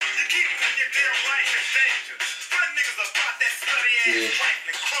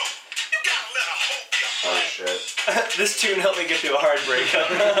Oh shit. This tune helped me get through a hard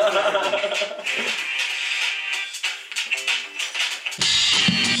breakup.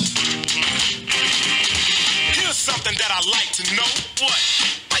 Here's something that I like to know. What?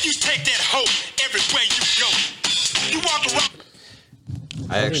 Why you take that hoe everywhere you go? You walk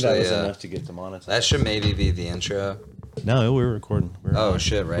around. I actually, that was enough to get demonetized. that should maybe be the intro. No, we're recording. Oh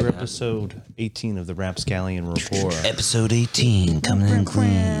shit! Right We're now. episode 18 of the Rapscallion Report. Episode 18 coming in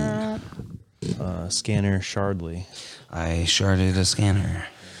clean. Scanner Shardley. I sharded a scanner.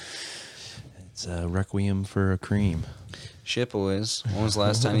 It's a Requiem for a Cream. Shit, boys. When was the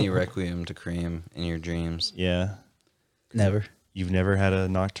last time you requiem to cream in your dreams? Yeah. Never. You've never had a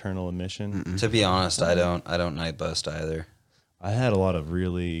nocturnal emission? To be honest, I don't night bust either. I had a lot of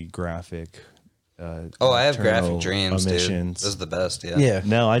really graphic. I have graphic nocturnal dreams, emissions. dude. This is the best. Yeah. Yeah.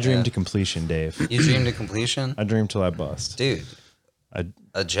 No, I dreamed Yeah. to completion, Dave. You dreamed to completion, I dreamed till I bust. dude. I,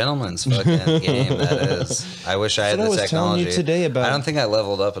 A gentleman's fucking game that is. I wish I had That's the what I was telling technology. you today about- I don't think I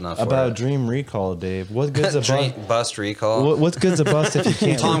leveled up enough about for it. Dream Recall, Dave. What good's a Dream, bust? bust recall. What's good's a bust if you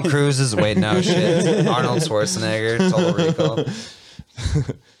can't? Tom Cruise is wait no shit. Arnold Schwarzenegger, Total Recall.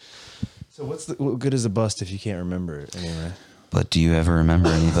 So what good is a bust if you can't remember it anyway? But do you ever remember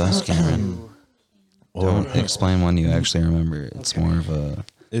any bust, Cameron? Don't explain when you actually remember it. It's more of a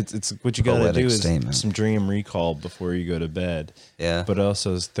It's what you gotta Poetic do is statement. some dream recall before you go to bed. yeah. But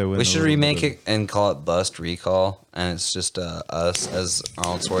also throw in. We a should little remake bit it and call it Bust Recall, and it's just us as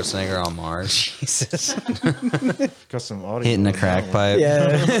Arnold Schwarzenegger on Mars. Jesus. of- Got some audio. Hitting a crack pipe.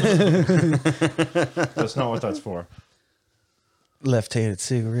 Yeah. That's not what that's for. Left-handed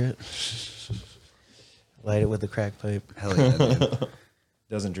cigarette. Light it with a crack pipe. Hell yeah, dude.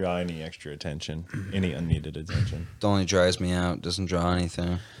 Doesn't draw any extra attention, any unneeded attention. It only dries me out. Doesn't draw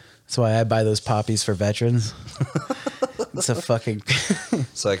anything. That's why I buy those poppies for veterans. It's a fucking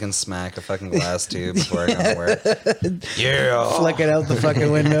So I can smack a fucking glass tube before I go to work. Yeah. flick it out the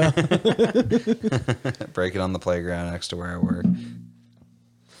fucking window. Break it on the playground next to where I work.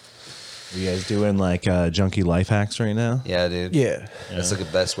 Are you guys doing like junkie life hacks right now? Yeah, dude. Yeah. That's like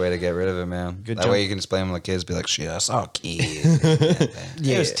the best way to get rid of it, man. Good that job. way you can just play them with the kids. Be like, shit, I saw a kid.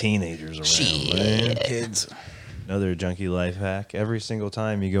 There's teenagers around. Shit. Man. Kids. Another junkie life hack. Every single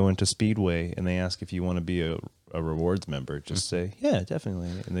time you go into Speedway and they ask if you want to be a rewards member, just say, yeah, definitely.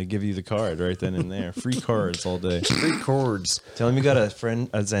 And they give you the card right then and there. Free cards all day. Free chords. Tell them you got a friend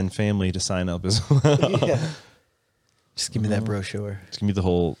and family to sign up as well. Yeah. Just give me that brochure. Just give me the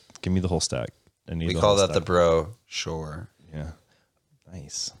whole stack. I need We the call whole that the stack. bro. Sure. Yeah.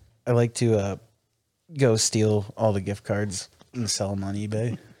 Nice. I like to go steal all the gift cards and sell them on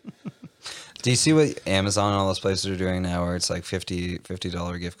eBay. Do you see what Amazon and all those places are doing now where it's like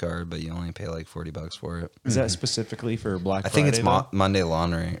 $50 gift card, but you only pay like $40 for it? Is that specifically for Black I Friday? think it's money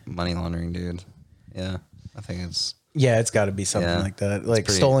laundering, dude. Yeah. I think it's... Yeah, it's got to be something Yeah. like that. Like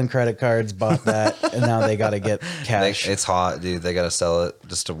pretty- stolen credit cards, bought that, and now they got to get cash. It's hot, dude. They got to sell it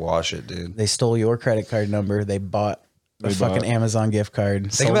just to wash it, dude. They stole your credit card number. They bought a fucking Amazon gift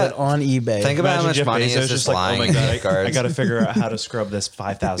card. Sold about- it on eBay. Think about how much Jeff money Bezos is just lying in gift cards. I got to figure out how to scrub this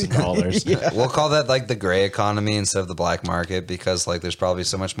 $5,000. We'll call that like the gray economy instead of the black market because like there's probably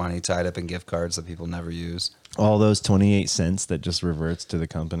so much money tied up in gift cards that people never use. All those 28 cents that just reverts to the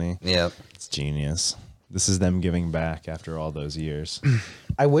company. Yep. It's genius. This is them giving back after all those years.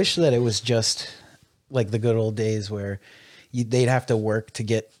 I wish that it was just like the good old days where they'd have to work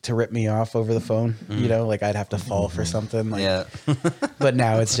to rip me off over the phone. You know, like I'd have to fall for something. Like, Yeah. But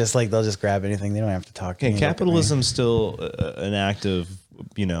now it's just like they'll just grab anything. They don't have to talk to me. And look at me. capitalism's still an act of,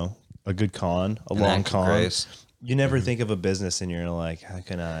 a good con, a long act of con. grace. You never think of a business and you're like, how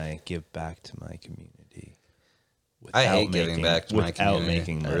can I give back to my community? I hate without giving making- back to my without community.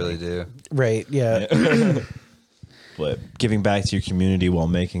 making I money. really do. Right. Yeah. But giving back to your community while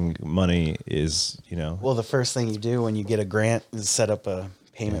making money is, Well, the first thing you do when you get a grant is set up a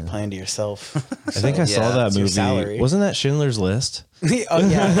payment plan to yourself. I think I saw yeah, that it's your movie. salary. Wasn't that Schindler's List? Oh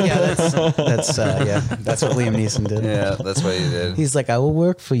yeah. That's what Liam Neeson did. Yeah, that's what he did. He's like, I will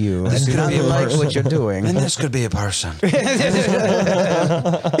work for you. I do could not be a like person. what you're doing. And this could be a person. He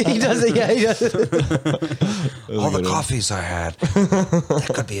does it. Yeah, he does it. All the coffees I had.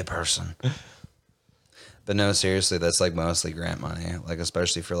 That could be a person. But no, seriously, that's like mostly grant money. Like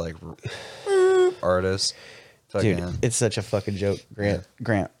especially for like artists. Dude, Fucking it's such a fucking joke.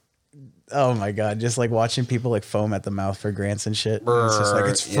 Grant. Oh my god, just like watching people like foam at the mouth for grants and shit. It's just like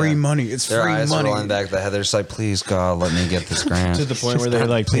it's free Yeah. money. It's Their free eyes money. are rolling back the head. They're just like, please God, let me get this grant. To the point where they're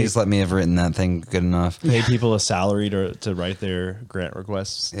like, please let me have written that thing good enough. pay people a salary to write their grant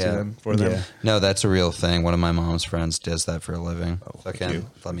requests to them for them. Yeah. No, that's a real thing. One of my mom's friends does that for a living. fuck Fucking you.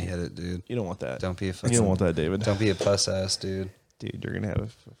 let me hit it, dude. You don't want that. Don't be a You fucking, don't want that, David. Don't be a puss ass, dude. Dude, you're gonna have a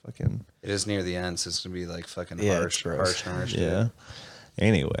fucking It is near the end, so it's gonna be like fucking Yeah, harsh, it's gross. harsh. yeah.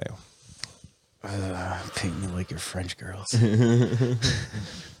 Anyway, Paint me like your French girls.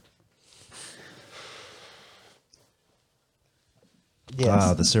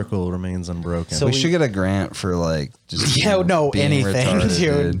 wow, the circle remains unbroken. So we we- should get a grant for like just being anything, retarded,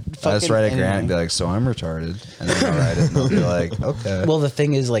 dude. dude. I just Fucking write a grant anything. and be like, so I'm retarded, and then I'll write it, and they'll be like, okay. Well, the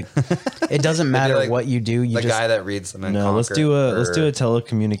thing is, like, it doesn't matter like what you do. You the just guy that reads them in no, let's do Concord, a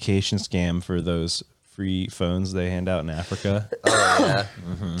telecommunication scam for those free phones they hand out in Africa. Oh yeah,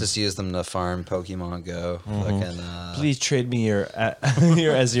 just use them to farm Pokemon Go. Fucking. Please trade me your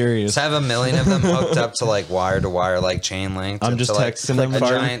your Azurius. Just have 1 million of them hooked up to like wire to wire, like chain linked. I'm to, just like, texting like them. a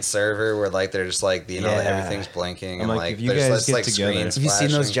giant server where like they're just like Yeah. everything's blinking I'm and like, like if you there's guys this, get like together- screens. have you seen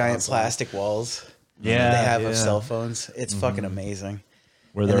those flashing giant constantly. plastic walls? Yeah, they have of yeah. cell phones. It's fucking amazing.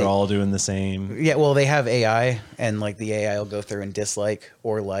 Where and they're they- all doing the same. Yeah, well, they have AI, and like the AI will go through and dislike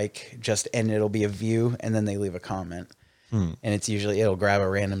or like and it'll be a view, and then they leave a comment, and it's usually it'll grab a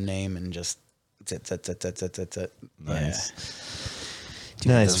random name and just it. Nice.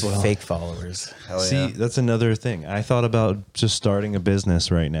 Yeah. Nice. Those Well, fake followers. Hell see, yeah. that's another thing. I thought about just starting a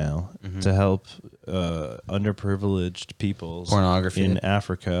business right now to help underprivileged peoples Pornography. in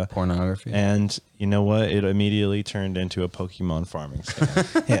Africa. Pornography. And you know what? It immediately turned into a Pokemon farming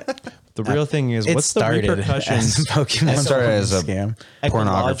scam. Yeah, The real thing is, it what's the started repercussions as a Pokemon It started as a scam.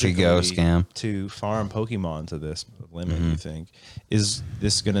 pornography go ecologically scam. to farm Pokemon to this limit? You think is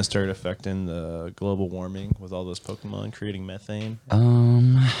this going to start affecting the global warming with all those Pokemon creating methane?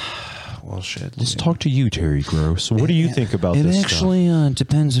 Well, shit. Let's talk to you, Terry Gross. What do you think about It this actually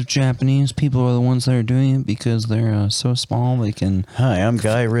depends if Japanese people are the ones that are doing it because they're so small they can. Hi, I'm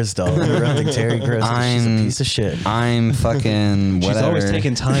Guy Risdall. Interrupting Terry Gross. She's a I'm- piece of shit. I'm fucking stuff? whatever. She's always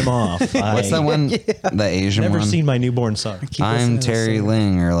taking time off. What's that one? The Asian Never one. seen my newborn son. Keep I'm listening to Terry this.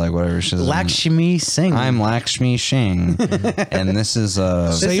 Ling or like whatever she's. Lakshmi Singh. I'm Lakshmi Shing, and this is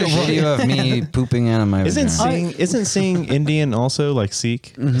a Say it right. video of me pooping out of my. Isn't vagina. seeing Indian also like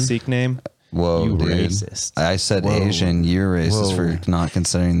Sikh? A Sikh name? Whoa, You dude! racist. I said Asian. You're racist Whoa. for not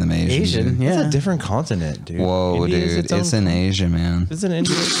considering them Asian. Asian. dude. Yeah. It's a different continent, dude. Whoa, India is dude! own It's in Asia, man. Isn't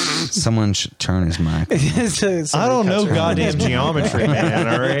India? Someone should turn his mic. I don't know goddamn geometry, man.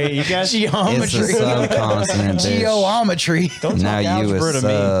 All right, you guys. It's a Geometry. subcontinent. bitch. Geometry. Don't Now talk you a algebra to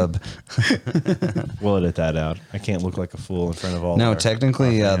me. sub. We'll edit that out. I can't look like a fool in front of all. No, our-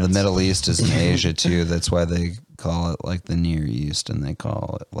 technically, our the fans. Middle East is in Asia too. That's why they call it like the Near East, and they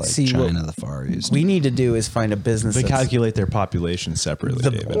call it like See, China what the Far East. we need to do is find a business They that's calculate their population separately,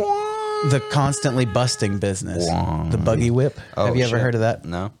 David. the constantly busting business. Wong. The buggy whip. Oh, Have you ever shit. heard of that?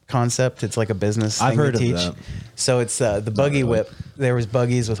 No. Concept. It's like a business. I've thing heard they of teach. that. So it's the buggy whip. There was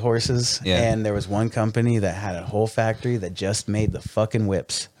buggies with horses, Yeah. and there was one company that had a whole factory that just made the fucking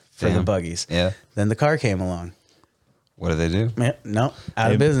whips for the Damn. buggies. Yeah. Then the car came along. What do they do? Man, no, out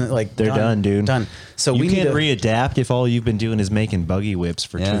They- of business. Like They're done, dude. Done. So You we can't need to. readapt if all you've been doing is making buggy whips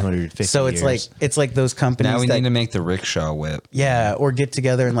for Yeah. 250 So it's years. like those companies Now we that need to make the rickshaw whip. yeah, or get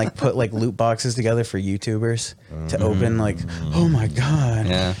together and like put like loot boxes together for YouTubers to open. Like, oh my god,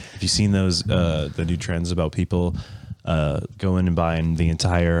 Yeah. Have you seen those the new trends about people going and buying the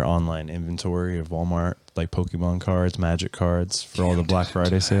entire online inventory of Walmart, like Pokemon cards, Magic cards for all the Black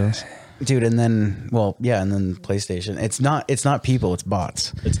Friday sales? dude. And then, well, yeah, and then PlayStation. It's not people, it's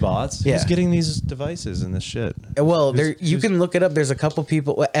bots. It's bots. Yeah. Who's getting these devices and this shit? Well, there you can look it up. There's a couple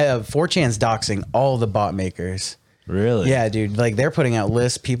people. 4chan's doxing all the bot makers. Really? Yeah, dude. Like they're putting out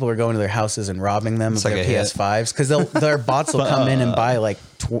lists. People are going to their houses and robbing them It's of like their a hit. PS5s because their bots will come in and buy like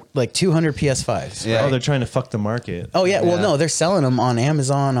 200 PS5s. Yeah. Oh, they're trying to fuck the market. Oh yeah. Well, Yeah. no, they're selling them on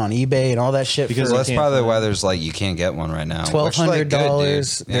Amazon, on eBay, and all that shit. Because for Well, that's can't probably find- why there's like you can't get one right now. $1,200.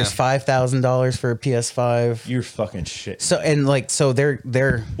 There's There's $5,000 for a PS5. You're fucking shit. So and like so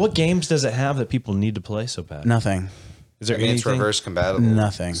they're What games does it have that people need to play so bad? nothing. Is there I mean, it's anything? reverse compatible.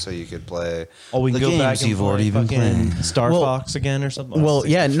 Nothing. So you could play. Oh, we can the go back games and you've play already been fucking playing. Star Well- Fox again or something. Well,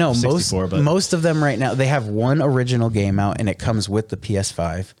 yeah, no, 64, but most of them right now they have one original game out and it comes with the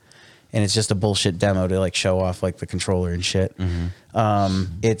PS5, and it's just a bullshit demo to like show off like the controller and shit.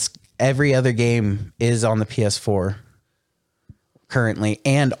 It's every other game is on the PS4 currently,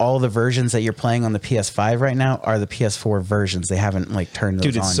 and all the versions that you're playing on the PS5 right now are the PS4 versions. They haven't like turned those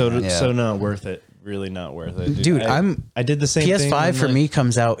Dude, on. it's so yet. so not worth it. Really not worth it, Dude, I did the same thing. PS5 for me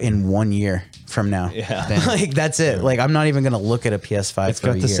comes out in 1 year from now. Yeah. Like that's it. Like I'm not even gonna look at a PS5. It's for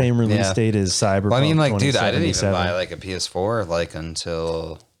got a the year. same release date as Cyberpunk. Well, I mean, like, dude, I didn't even 2077. buy like a PS4 like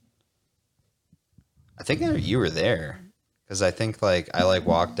until I think you were there. Because I think like I like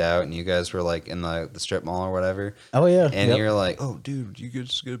walked out and you guys were like in the strip mall or whatever. Oh yeah. And you're like, oh dude, you could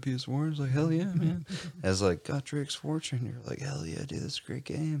just get a PS4? I was like, hell yeah, man. I was like, got Drake's Fortune. You're like, hell yeah, dude, this is a great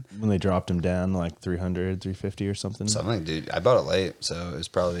game. When they dropped him down like 300, 350 or something. Something, dude. I bought it late, so it was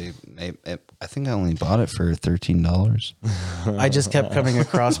probably. I think I only bought it for $13. I just kept coming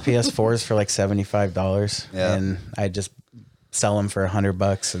across PS4s for like $75, Yeah. and I just sell them for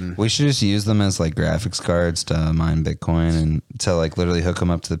 $100. And We should just use them as like graphics cards to mine Bitcoin and to like literally hook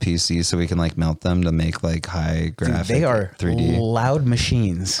them up to the PC so we can like melt them to make like high graphic. they are 3D. loud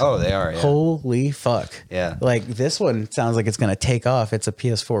machines. Oh, they are. Yeah. Holy fuck. Yeah. Like this one sounds like it's going to take off. It's a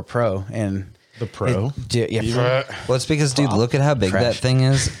PS4 Pro and The Pro? yeah. Well, it's because, dude, look at how big that Trash. thing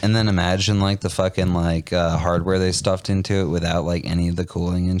is, and then imagine like the fucking like hardware they stuffed into it without like any of the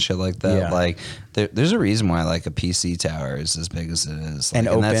cooling and shit like that. Yeah. Like, there's a reason why like a PC tower is as big as it is, like, And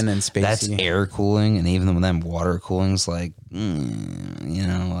open that's, and spacey. That's air cooling, and even when them water cooling's like, you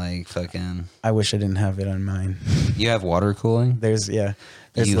know, like fucking. I wish I didn't have it on mine. You have water cooling. There's You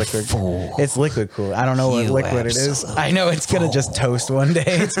liquid. fool. It's liquid cool. I don't know what You liquid it is. absolute I know it's gonna just toast one day.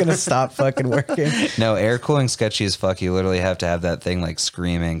 It's gonna stop fucking working. No, air cooling sketchy as fuck. You literally have to have that thing like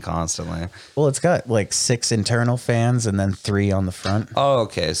screaming constantly. Well, it's got like 6 internal fans and then 3 on the front. Oh,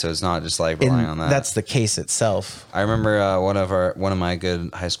 okay. So it's not just like relying on that. That's the case itself. I remember one of my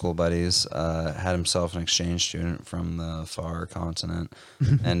good high school buddies had himself an exchange student from the far continent,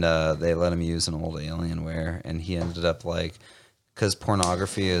 and they let him use an old Alienware, and he ended up like, because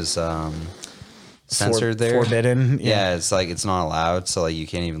pornography is censored there, Forbidden. Yeah, it's like it's not allowed, so like you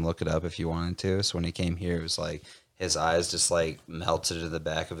can't even look it up if you wanted to. So when he came here, it was like his eyes just like melted to the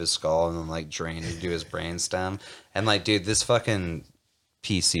back of his skull and then like drained into his brainstem, and like, dude, this fucking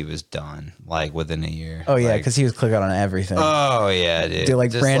PC was done like within a year. Oh yeah, Like, because he was clicking on everything. oh yeah, dude. Do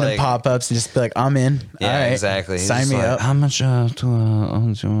like Just, random like, pop-ups and just be like, I'm in. Yeah, All right. exactly. He's Sign just me like, up. How much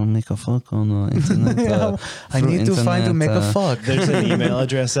to make a fuck on the internet? I need to find to make a fuck. There's an email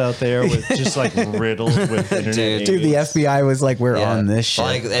address out there with just like riddled with internet. Dude, the names. FBI was like, we're Yeah. on this shit.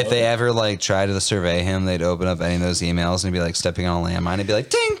 Like if they ever like try to survey him, they'd open up any of those emails and he'd be like stepping on a landmine. It'd be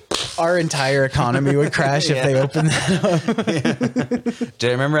like, ding. Our entire economy would crash if they opened that. Dude,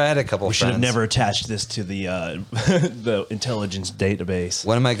 I remember I had a couple We should friends. have never attached this to the the intelligence database.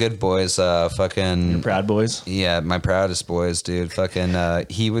 One of my good boys, fucking Proud Boys. yeah, my proudest boys, dude. Fucking,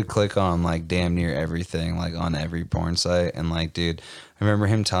 he would click on like damn near everything, like on every porn site, and like, dude, I remember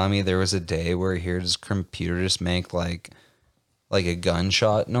him telling me there was a day where he heard his computer just make like a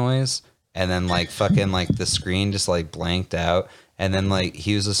gunshot noise, and then like fucking like the screen just like blanked out. And then, like,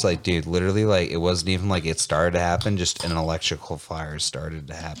 he was just like, dude, literally, like, it wasn't even like it started to happen. Just an electrical fire started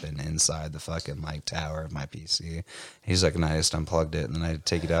to happen inside the fucking, like, tower of my PC. He's like, and I just unplugged it. And then I had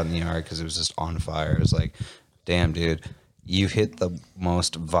to take it out in the yard because it was just on fire. It was like, damn, dude, you hit the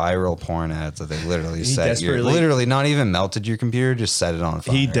most viral porn ads that they literally set. You literally not even melted your computer, just set it on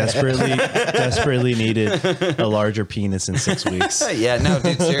fire. He desperately needed a larger penis in 6 weeks. Yeah, no,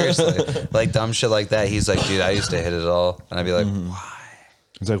 dude, seriously. Like, dumb shit like that. He's like, dude, I used to hit it all. And I'd be like, why?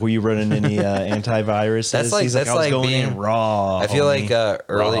 It's like, were you running any antiviruses? That's like- He's that's I was like going being- in raw. I feel homie. like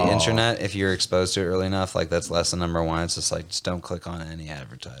early Raw. internet, if you're exposed to it early enough, like that's lesson number one. It's just like, just don't click on any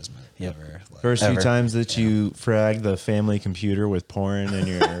advertisement. Ever. Like, First Ever. few times that you frag the family computer with porn and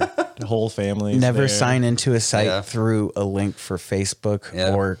your whole family. Never sign into a site Yeah. through a link for Facebook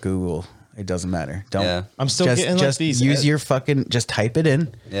Yeah. or Google. It doesn't matter. Don't. Yeah. I'm still getting like these. use your fucking. Just type it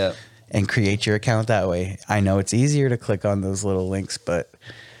in yeah. and create your account that way. I know it's easier to click on those little links, but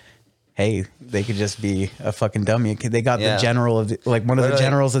hey, they could just be a fucking dummy. They got Yeah. the general of the, like one of the Literally,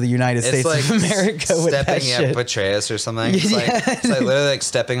 generals of the United It's States like of America with that stepping shit. at Petraeus or something. It's, like, Yeah. it's like literally like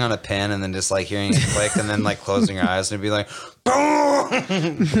stepping on a pen and then just like hearing it click and then like closing your eyes and it'd be like,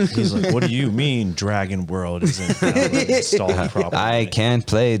 He's like, what do you mean Dragon World isn't installed properly? I can't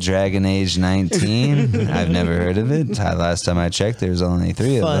play Dragon Age 19. I've never heard of it. Last time I checked, there's only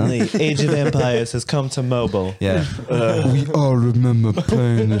 3 of them. Finally, Age of Empires has come to mobile. Yeah. We all remember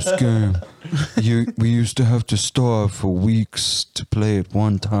playing this game. We used to have to starve for weeks to play it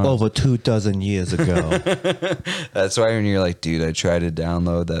one time. Over 24 years ago. That's why when you're like, dude, I tried to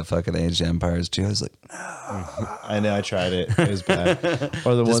download that fucking Age of Empires 2, I was like, I know, I tried it. It was bad.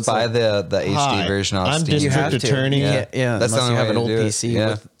 Or the Just ones buy like, the HD Hi, version off I'm Steam. You have District to. Attorney. Yeah, That's the unless only you have way an to old do it. PC,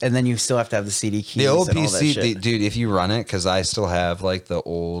 Yeah. and then you still have to have the CD keys. The old and all that PC, shit. dude, if you run it, because I still have like the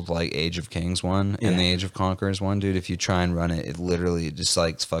old like Age of Kings one and the Age of Conquerors one, dude. If you try and run it, it literally just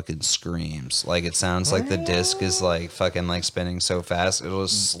like fucking screams. Like it sounds like the disc is like fucking like spinning so fast it'll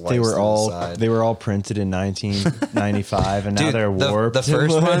just slice They to were the all side. they were all printed in 1995, and now Dude, they're warped. The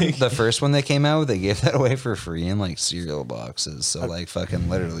first Like- one, the first one they came out with, they gave that away for free in like cereal boxes. So like fucking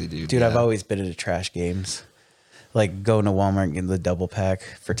literally, dude. Dude, yeah. I've always been into trash games. Like going to Walmart and getting the double pack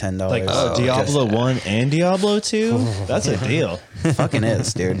for $10. like Diablo 1 and Diablo 2. That's a deal. Fucking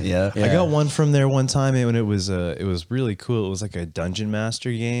is, dude. Yeah. I got one from there one time, and it was really cool. It was like a dungeon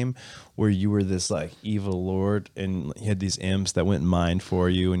master game where you were this like evil lord, and you had these imps that went and mined for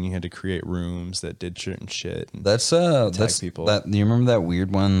you, and you had to create rooms that did certain shit. And That's people. that. You remember that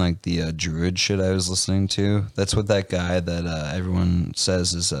weird one, like the druid shit I was listening to? That's what that guy that everyone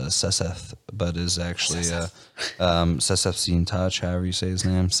says is Seth, but is actually Seth Touch, however you say his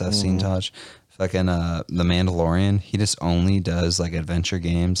name, Seth Touch. Fucking the Mandalorian, he just only does like adventure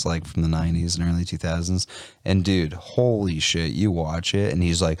games like from the 90s and early 2000s. And dude, holy shit, you watch it and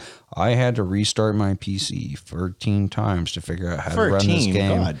he's like, I had to restart my PC 13 times to figure out how to run this 13?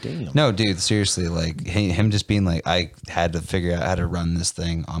 game. God damn. No, dude, seriously, like him just being like, I had to figure out how to run this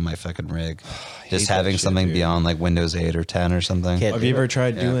thing on my fucking rig. Just that having shit, something dude. beyond like Windows 8 or 10 or something. Can't Have do you ever it.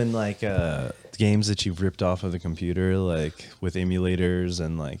 tried doing like games that you've ripped off of the computer, like with emulators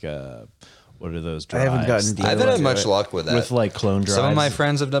and like what are those I drives? haven't gotten deep I haven't had into much it. luck with that. with like clone drives. Some of my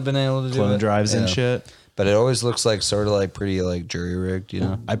friends have not been able to do clone it. drives and Yeah. shit. But it always looks like sort of like pretty like jury rigged, you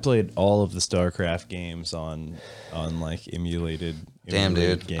know? I played all of the StarCraft games on like emulated. Damn,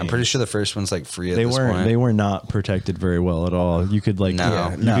 dude. Games. I'm pretty sure the first one's like free at they this weren't. point. They were not protected very well at all. You could like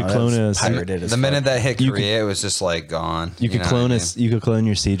No. you No, could clone a that's pirated as the fuck. minute that hit You Korea, it was just like gone. You could know clone what I mean? You could clone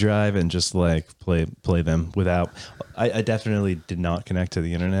your C drive and just like play them without. I definitely did not connect to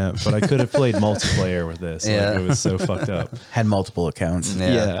the internet, but I could have played multiplayer with this. Yeah. Like, it was so fucked up. Had multiple accounts.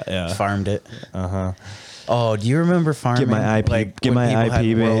 Yeah. Farmed it. Oh, do you remember farming? Get my IP. Like, get when my people had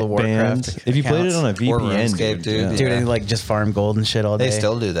IP World of banned. Warcraft If you played it accounts? on a Or VPN, RuneScape, dude. yeah. Dude, Yeah. and like just farm gold and shit all day. They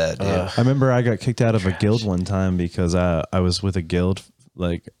still do that, dude. I remember I got kicked out of a guild one time because I was with a guild,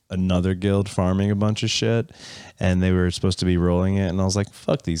 like another guild, farming a bunch of shit, and they were supposed to be rolling it, and I was like,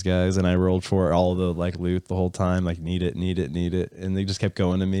 "Fuck these guys!" And I rolled for all the like loot the whole time, like need it, and they just kept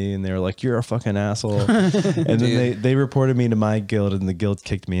going to me, and they were like, "You're a fucking asshole," and then they reported me to my guild, and the guild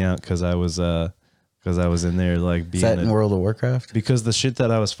kicked me out because I was in there like Is being that in World of Warcraft? because the shit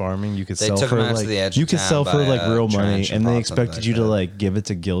that I was farming, you could They sell took for 'em out to like the edge you of could town sell for by, like real money, trench and they and expected something you to like that. like give it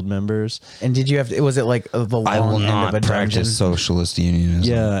to guild members. And did you have to? Was it like the long I will end not of a dungeon? practice socialist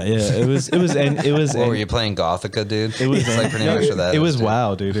unionism. Yeah, it was What, were you playing Gothica, dude? It was It's like pretty much what that It is, was dude.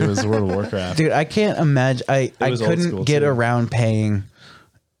 WoW, dude. It was World of Warcraft. Dude, I can't imagine. I was old couldn't school, get too. around paying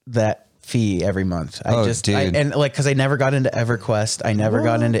that fee every month. Oh, dude. And like because I never got into EverQuest. I never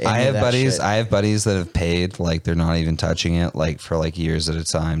got into. Any I of have that buddies. shit. I have buddies that have paid like they're not even touching it like for like years at a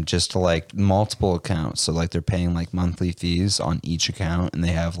time, just to like multiple accounts. So like they're paying like monthly fees on each account, and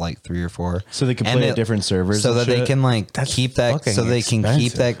they have like 3 or 4. So they can And play it- at different servers, so and that they shit? can like That's keep that. fucking So they can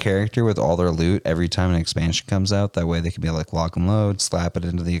keep expensive. that character with all their loot every time an expansion comes out. That way they can be like lock and load, slap it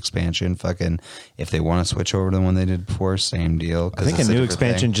into the expansion. Fucking if they want to switch over to the one they did before, same deal. I think a new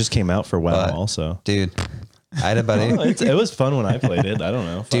expansion just came out for WoW, But- also. dude. I had a buddy. It was fun when I played it. I don't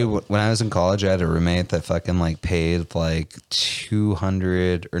know, Dude, when I was in college, I had a roommate that fucking like paid like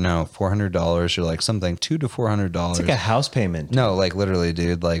 $400 or like something, $200 to $400. It's like a house payment. No, like literally,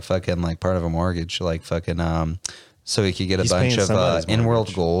 dude, like fucking like part of a mortgage, like fucking so he could get a He's bunch paying of somebody's in-world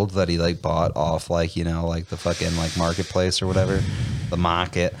mortgage. gold that he like bought off like like the fucking like marketplace or whatever, the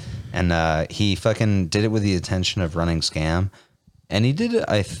market, and he fucking did it with the intention of running scam, and he did it.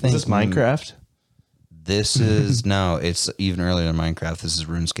 I think Is this Minecraft? This is no, it's even earlier than Minecraft. This is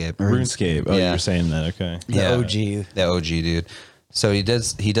RuneScape. RuneScape. Oh, Yeah. you're saying that. Okay. The OG. The OG dude. So he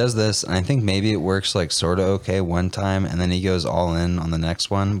does this, and I think maybe it works like sort of okay one time, and then he goes all in on the next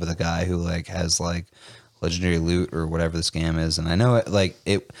one with a guy who like has like legendary loot or whatever the scam is. And I know it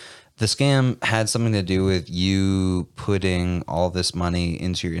the scam had something to do with you putting all this money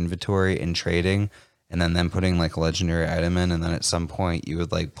into your inventory and trading, and then putting like a legendary item in, and then at some point you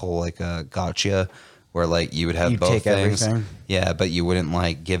would like pull like a gotcha where like you would have You'd both take things. everything. Yeah, but you wouldn't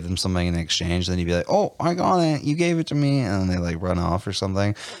like give them something in exchange. Then you'd be like, "Oh, I got it. You gave it to me," and they like run off or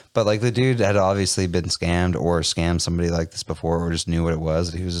something. But like the dude had obviously been scammed or scammed somebody like this before, or just knew what it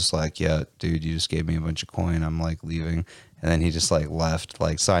was. He was just like, "Yeah, dude, you just gave me a bunch of coin. I'm like leaving," and then he just like left,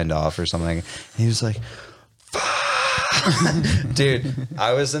 like signed off or something. And he was like, dude,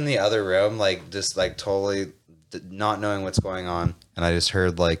 I was in the other room, like just like totally not knowing what's going on, and I just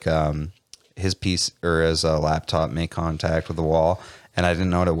heard like his piece or his laptop make contact with the wall, and I didn't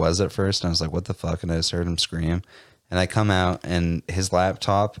know what it was at first, and I was like, what the fuck? And I just heard him scream, and I come out, and his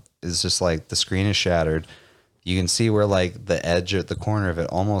laptop is just like the screen is shattered. You can see where like the edge at the corner of it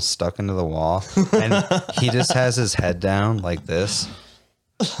almost stuck into the wall, and he just has his head down like this,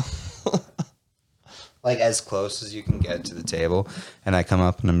 like as close as you can get to the table. And I come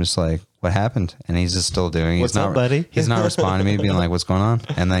up and I'm just like, what happened? And he's just still doing it. What's up, buddy? He's not responding to me, being like, what's going on?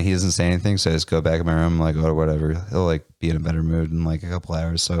 And then he doesn't say anything. So I just go back in my room, I'm like, oh, whatever. He'll like be in a better mood in like a couple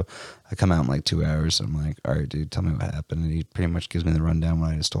hours. So I come out in like 2 hours. I'm like, all right, dude, tell me what happened. And he pretty much gives me the rundown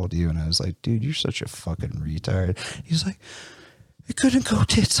what I just told you. And I was like, dude, you're such a fucking retard. He's like, it couldn't go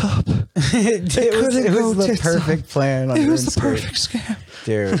tits up. it was the perfect plan. It was the perfect scam.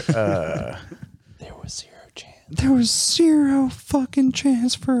 Dude, There was zero chance. There was zero fucking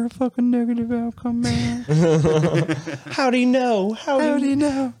chance for a fucking negative outcome, man. How do you know? How do you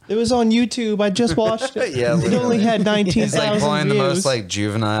know? It was on YouTube. I just watched it. Yeah, it only had 19,000 He's like pulling views. the most like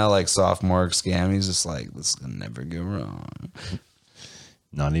juvenile, like sophomore scam. He's just like, this can never go wrong.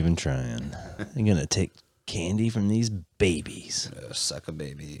 Not even trying. I'm gonna take candy from these babies. Suck a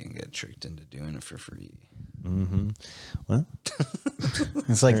baby and get tricked into doing it for free. Well,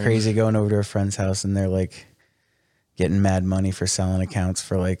 it's like crazy going over to a friend's house and they're like getting mad money for selling accounts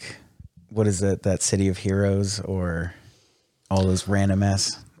for like, what is it? That City of Heroes or all those random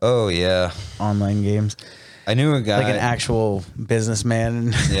ass Oh yeah, online games. I knew a guy, Like an actual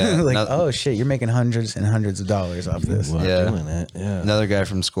businessman. Yeah, like, not- oh shit, you're making hundreds and hundreds of dollars off this. well, Yeah. doing it. Yeah. another guy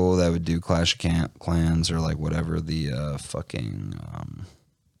from school that would do Clash of Clans or like whatever the fucking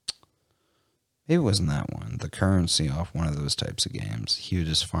it wasn't that one. The currency off one of those types of games. He would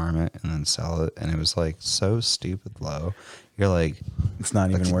just farm it and then sell it, and it was like so stupid low. You're like, It's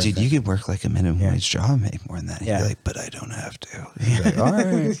not even worth dude, it. you could work like a minimum Yeah. wage job and make more than that. Yeah. You're like, but I don't have to. He's like, all right,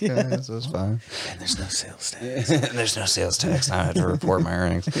 okay, so it's fine. And there's no sales tax. There's no sales tax. Now I have to report my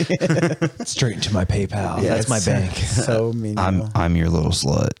earnings. Straight into my PayPal. Yeah, That's my it's bank. So menial. I'm your little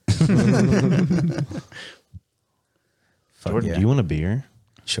slut. Fuck Jordan, yeah. do you want a beer?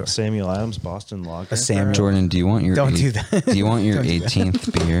 Sure. Samuel Adams, Boston Lager. A Samuel. Jordan, do you want your Don't do that. Do you want your Don't do that.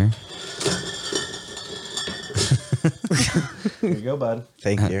 18th beer? Here you go, bud.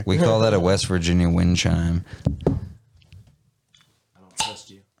 Thank you. We call that a West Virginia wind chime. I don't trust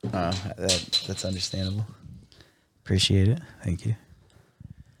you. That's understandable. Appreciate it. Thank you.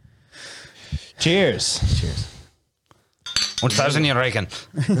 Cheers. Cheers. 1,000 you reckon?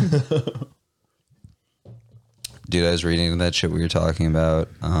 Dude, I was reading that shit we were talking about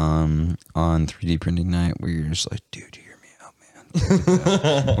on 3D printing night where you're just like, dude, you hear me out,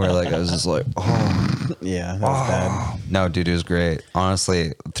 man. Where like I was just like, oh. Yeah, that was bad. No, dude, it was great. Honestly,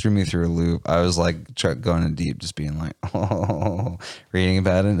 it threw me through a loop. I was like going in deep, just being like, oh. Reading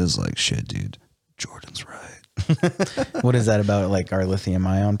about it is like, shit, dude, Jordan's right. What is that about? Like our lithium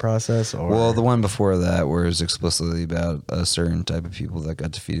ion process? Or Well, the one before that was explicitly about a certain type of people that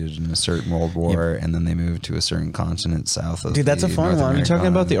got defeated in a certain world war, and then they moved to a certain continent south of. Dude, that's a the fun North one. You talking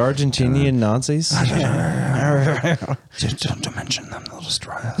about the American Argentinian Nazis? Just don't mention them; they'll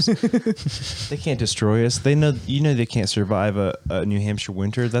destroy us. They can't destroy us. They know, they can't survive a New Hampshire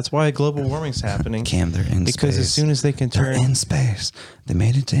winter. That's why global warming's happening. Cam, they're in Because space. as soon as they can They're turn, in space, they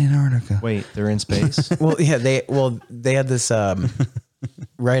made it to Antarctica. wait, they're in space. Well, yeah, they had this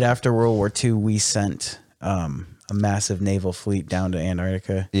right after World War II. We sent a massive naval fleet down to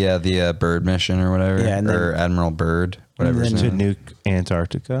Antarctica. Yeah, the Bird mission or whatever, Yeah, and then- or Admiral Bird, whatever. his and to name. nuke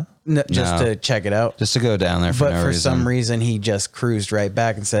Antarctica. Just No. to check it out. Just to go down there for But no for reason. some reason, he just cruised right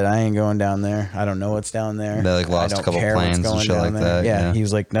back and said, "I ain't going down there. I don't know what's down there." They, like, lost I a don't couple care what's planes and going shit down like there." that, yeah. He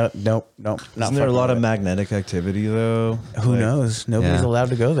was like, "Nope, not Isn't there a fucking lot of with magnetic activity though? it." Who knows? Nobody's Yeah. allowed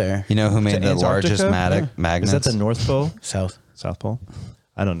to go there. You know who made To the largest Antarctica? magnets? Is that the North Pole? South. South Pole?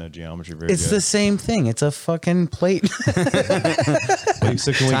 I don't know geometry very It's good. the same thing. It's a fucking plate. Wait,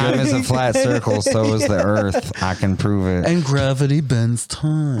 so can we Time go? is a flat circle, so is the Earth. I can prove it. And gravity bends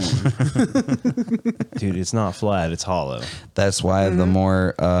time. Dude, it's not flat. It's hollow. That's why the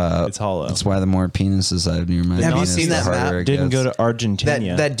more It's hollow. That's why the more penises I have near my Have you penis, seen the that harder map? it Didn't gets. go to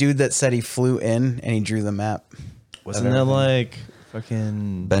Argentina. that dude that said he flew in and he drew the map. Wasn't that like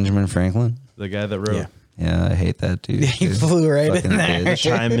fucking? Benjamin Franklin. the guy that wrote Yeah, I hate that dude. He dude. flew right Fucking in there. bitch.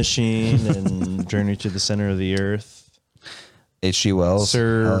 Time Machine and Journey to the Center of the Earth. H.G. Wells.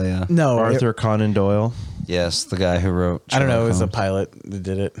 Sir Hell yeah. No, Arthur Conan Doyle. Yes, the guy who wrote. I don't know. It was a Sherlock pilot that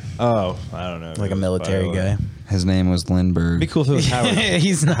did it, Oh, I don't know. like a military guy. Holmes. His name was Lindbergh. It'd be cool if it was Howard.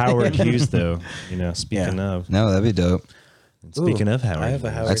 He's not. Howard Hughes, though. You know, speaking of. No, that'd be dope. Speaking of Howard. I have a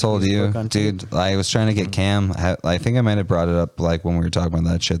Hughes. Howard I told Hughes you, book on tape. dude. I was trying to get Cam. I think I might have brought it up like when we were talking about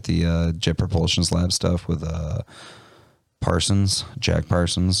that shit, the Jet Propulsion's Lab stuff with Parsons, Jack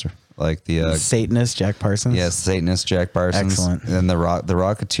Parsons, like the Satanist Jack Parsons. yes, Satanist Jack Parsons, Excellent. and the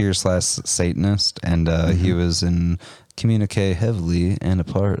Rocketeer / Satanist, and he was in Communique heavily and a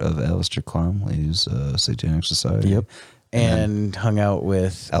part of Aleister Crowley's Satanic Society. Yep. And hung out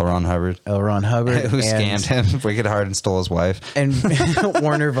with L. Ron Hubbard, L. Ron Hubbard, who and- scammed him wicked hard and stole his wife. and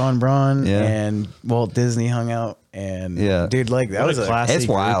Warner von Braun Yeah. and Walt Disney hung out, and Yeah. dude, like that What was a a classic It's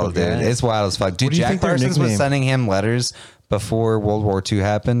group wild, of dude. guys. It's wild as fuck. Dude, What do you Jack think their Parsons was nickname- sending him letters before World War II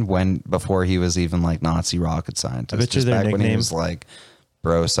happened, before he was even like Nazi rocket scientist. I bet you Just their back when he nickname- was like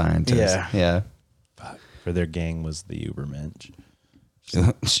bro scientist. Yeah. Yeah. For their gang was the Ubermensch.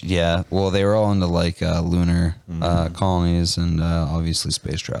 Yeah. Well, they were all into like lunar colonies and obviously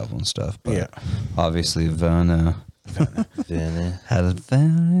space travel and stuff. But Yeah. obviously Vona Then, had a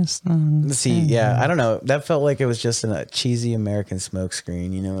very strong. see. Yeah, I don't know. That felt like it was just in a cheesy American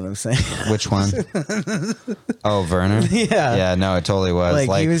smokescreen. You know what I'm saying? Which one? Oh, Werner? Yeah. Yeah, no, it totally was.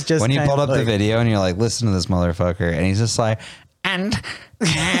 Like, he was just when you kind pulled of up the like- video and you're like, listen to this motherfucker. And he's just like, and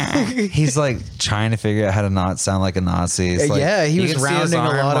he's like trying to figure out how to not sound like a Nazi. It's like, Yeah, he you was can see his rounding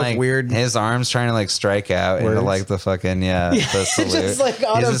a lot of like, weird his arms trying to like strike out into words. like the fucking, the salute. just, like, he's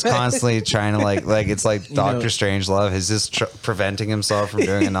just automatic. constantly trying to like it's like Doctor Strangelove. He's just preventing himself from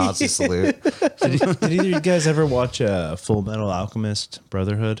doing a Nazi salute. did either of you guys ever watch Full Metal Alchemist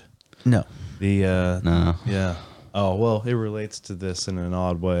Brotherhood? No. The No. Yeah. Oh well, it relates to this in an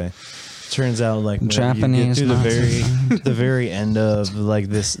odd way. Turns out, like whenever Japanese you get to Nazis. the very end of like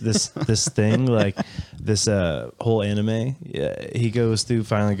this thing, like this whole anime, yeah, he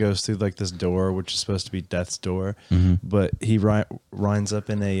finally goes through like this door, which is supposed to be Death's door, but he winds up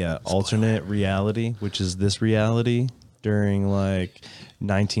in a alternate reality, which is this reality during like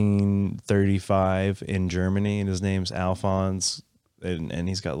 1935 in Germany, and his name's Alphonse. And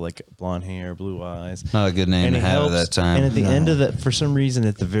he's got like blonde hair, blue eyes. Not a good name And to he have at helps- that time. And at the end of that, for some reason,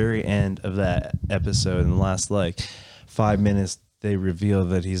 at the very end of that episode, in the last like 5 minutes, they reveal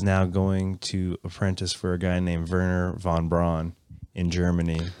that he's now going to apprentice for a guy named Werner von Braun in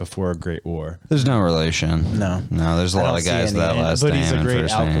Germany before a Great War. There's no relation. No. There's a I lot don't of see guys with any. that last But name he's a and great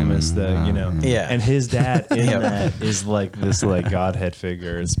first name alchemist, and, you know. Yeah. And his dad in Yep. that is like this like godhead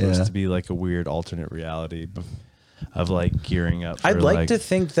figure. It's supposed Yeah. to be like a weird alternate reality of like gearing up. For I'd like to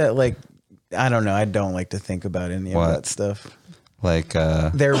think that, like, I don't know. I don't like to think about any What? of that stuff. like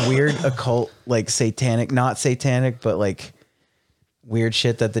They're weird occult, like satanic, not satanic, but like weird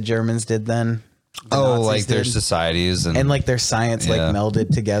shit that the Germans did then. The Nazis like their did. societies and And like their science like Yeah. melded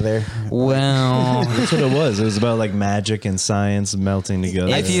together. well, That's what it was. It was about like magic and science melting together.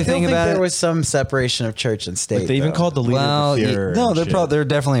 If you I still think about there it- was some separation of church and state. They even though. called the leader well, the Fuhrer. no, and there shit. there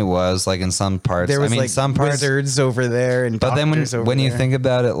definitely was like in some parts. there was I mean, like some parts. wizards over there and But then doctors over when you there. think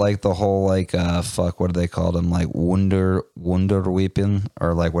about it, like the whole like what do they call them? Like wonder weapon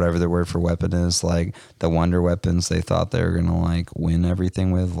or like whatever the word for weapon is, like the wonder weapons they thought they were gonna like win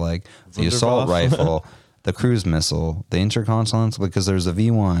everything with, like the assault Wunderwaffe. rifle, the cruise missile, the intercontinental, because there's a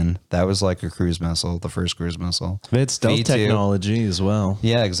V1 that was like a cruise missile, the first cruise missile. They had stealth V2. technology as well.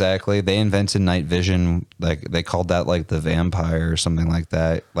 Yeah, exactly. They invented night vision. Like they called that like the vampire or something like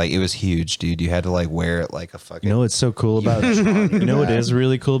that. Like it was huge, dude. You had to like wear it like a fucking. You know what's so cool about you know what is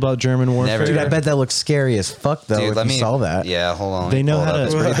really cool about German warfare? Never- Dude, I bet that looks scary as fuck though. Dude, if you saw that. Yeah, hold on. let They me know pull it how up. to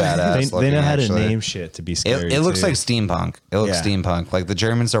It's pretty badass. they looking, know how to actually. name shit to be scary. It looks too. like steampunk. It looks Yeah. steampunk. Like the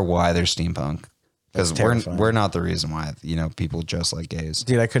Germans are why they're steampunk. Because That's terrifying. we're not the reason why people dress like gays.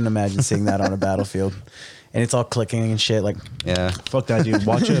 Dude, I couldn't imagine seeing that on a battlefield. And it's all clicking and shit. Like, Yeah. fuck that, dude.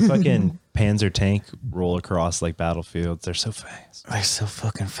 Watch a fucking Panzer tank roll across like battlefiels. They're so fast. they're so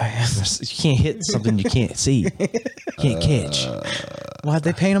fucking fast. You can't hit something you can't see. Can't catch. Why'd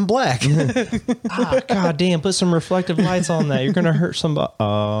they paint them black? God damn, put some reflective lights on that. You're gonna hurt somebody.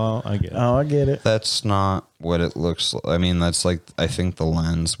 Oh, I get it. Oh, I get it. That's not what it looks like. I mean, that's like I think the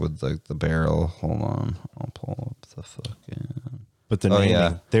lens with like the barrel. Hold on, I'll pull up the fucking. But the Oh, naming,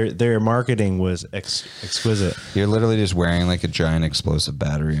 yeah. their marketing was exquisite. You're literally just wearing like a giant explosive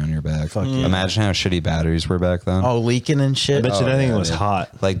battery on your back. Fuck yeah. Imagine how shitty batteries were back then. Oh, leaking and I shit. bet you that thing yeah, was dude.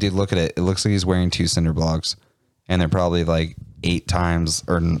 hot. Like, dude, look at it. It looks like he's wearing 2 cinder blocks, and they're probably like 8 times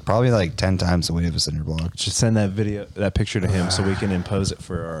or probably like 10 times the weight of a cinder block. Just send that picture to him so we can impose it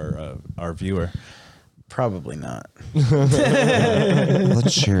for our viewer. Probably not.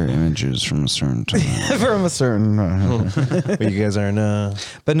 Let's share images from a certain time. From a certain. But you guys aren't.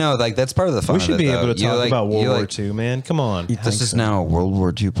 But no, like that's part of the fun. We should of it, be though. able to You, talk like, about World you, War like, II, man. Come on. This is now a World War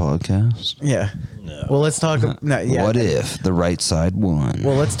II podcast. Yeah. Well, let's talk. No, yeah. What if the right side won?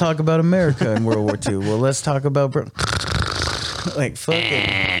 Well, let's talk about America in World War II. Well, let's talk about like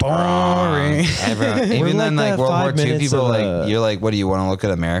fucking boring. Everyone, even then, like like that World War 5 II, minutes people of, like you're like, what do you want to look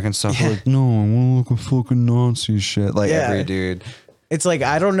at American stuff? We're like, no, I want to look at fucking Nazi shit. Like Yeah. every dude. It's like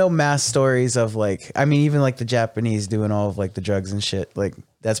I don't know mass stories of like I mean even like the Japanese doing all of like the drugs and shit. Like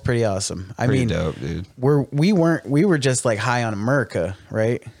that's pretty awesome. I Pretty mean, dope, dude. we were just like high on America,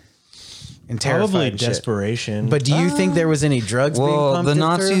 right? And terrified Probably and shit. desperation. But do you think there was any drugs being Well, pumped the in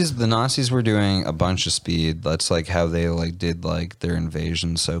Nazis, the Nazis were doing a bunch of speed. That's like how they like did like their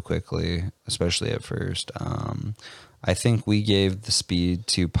invasion so quickly, especially at first. I think we gave the speed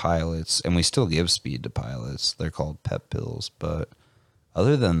to pilots, and we still give speed to pilots. They're called pep pills, but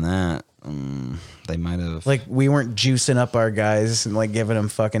other than that, they might have like we weren't juicing up our guys and like giving them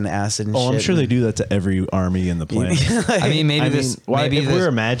fucking acid and shit? I'm sure they do that to every army in the planet. I mean, maybe if we're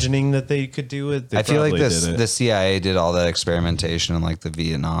imagining that they could do it, they I feel like probably this did it. the CIA did all that experimentation in like the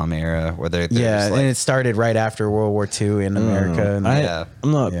Vietnam era, where they're Yeah, just, like, and it started right after World War II in America. And Yeah.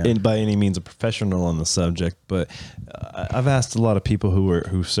 I'm not Yeah. by any means a professional on the subject, but I've asked a lot of people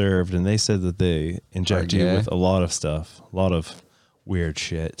who served, and they said that they inject you RGA? with a lot of stuff, a lot of weird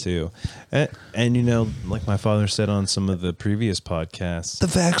shit too. And you know, like my father said on some of the previous podcasts, the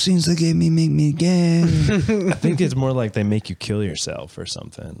vaccines they gave me make me gay. I think it's more like they make you kill yourself or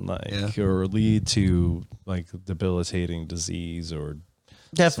something, like or lead to like debilitating disease or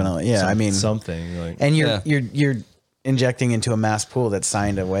definitely, yeah. I mean, something like. and Yeah. you're injecting into a mass pool that's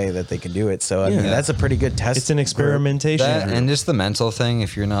signed away that they can do it. So I mean, that's a pretty good test. It's an experimentation. That group. and just the mental thing,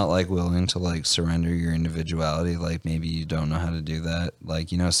 if you're not like willing to like surrender your individuality, like maybe you don't know how to do that.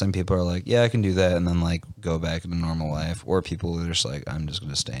 Like, you know, some people are like, yeah, I can do that, and then like go back into normal life. Or people are just like, I'm just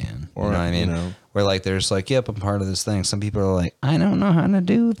gonna stay in. Or, you know what I mean? you know. Where like they're just like, yep, I'm part of this thing. Some people are like, I don't know how to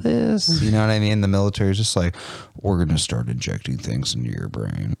do this. You know what I mean? The military is just like, we're gonna start injecting things into your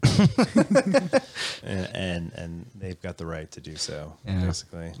brain. and they've got the right to do so. Yeah,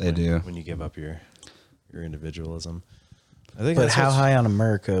 basically, they do. when you give up your individualism. I think. But that's how what's- high on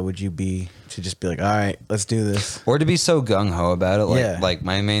America would you be to just be like, all right, let's do this? Or to be so gung ho about it, like Yeah. like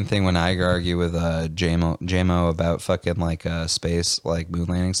my main thing when I argue with JMO about fucking like space, like moon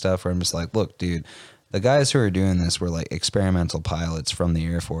landing stuff, where I'm just like, look, dude, the guys who are doing this were like experimental pilots from the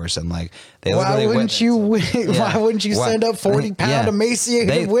Air Force, and like they Why literally wouldn't you? Why wouldn't you send up 40-pound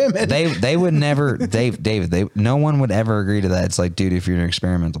emaciated women? They would never, David. No one would ever agree to that. It's like, dude, if you're an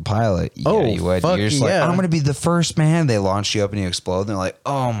experimental pilot, yeah, Oh, you would. fuck You're just yeah. like, I'm gonna be the first man. They launch you up and you explode. And they're like,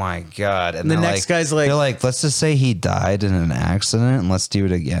 oh my god. And The they're next guy's like- they're like, let's just say he died in an accident and let's do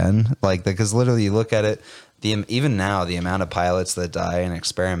it again. Like, because literally, you look at it. Even now, the amount of pilots that die in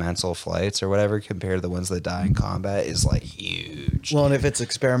experimental flights or whatever compared to the ones that die in combat is like huge. Well, and if it's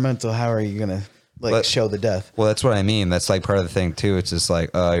experimental, how are you gonna But- show the death? Well, that's what I mean. That's like part of the thing too. It's just like,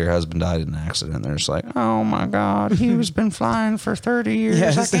 oh, your husband died in an accident. They're just like, oh my god, he was been flying for 30 years.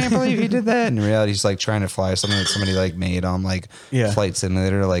 Yes. I can't believe he did that. In reality, he's like trying to fly something that somebody like made on like Yeah. Flight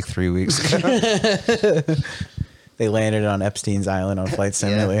Simulator like 3 weeks ago. They landed on Epstein's Island on Flight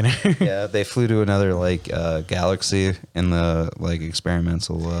Simulator. Yeah, they flew to another like galaxy in the like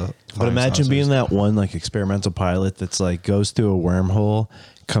experimental. But flying imagine being saucers. that one like experimental pilot that's like goes through a wormhole,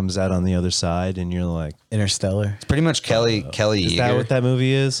 comes out on the other side, and you're like, Interstellar. It's pretty much Kelly is Yeager. that what that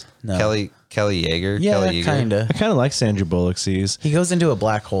movie is? No. Kelly Yeager. Yeah, Kelly Yeager. kinda. I kind of like Sandra Bullock sees. He goes into a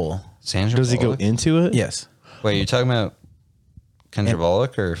black hole. Sandra Does he go Bullock? into it? Yes. Wait, you're talking about Kendra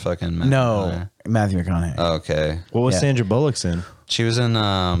Bullock or fucking Matt No. McConaughey? Matthew McConaughey. Oh, okay. What was Yeah. Sandra Bullock's in? She was in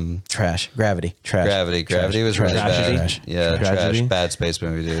Trash. Gravity. Trash. Gravity. Gravity was really Tragedy? bad. Yeah, Tragedy? trash. Bad space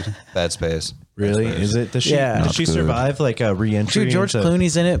movie, dude. Bad space. Really? Is it? Does she? Yeah. Does she Not good. survive like a re-entry? Dude, George into-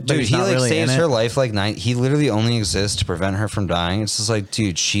 Clooney's in it, but Dude, he's he not like really saves in her it. life like night. He literally only exists to prevent her from dying. It's just like,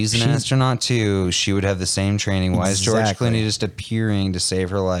 dude, she's an astronaut too. She would have the same training. Why is George Exactly. Clooney just appearing to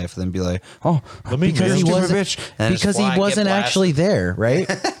save her life? Then be like, oh, Let me Because he stupid wasn't, bitch. And then just because he fly, get wasn't blasted. actually there, right?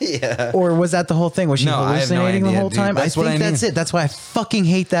 Yeah. Or was that the whole thing? Was she No, I have no hallucinating the idea, whole dude. time? That's I what think I that's mean. it. That's why I fucking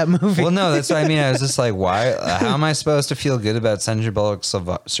hate that movie. Well, no, that's what I mean. I was just like, why? How am I supposed to feel good about Sandra Bullock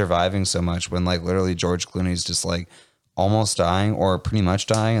surviving so much when, like, literally George Clooney's just like almost dying or pretty much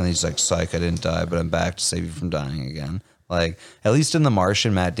dying, and he's like, "Psych, I didn't die, but I'm back to save you from dying again." Like, at least in The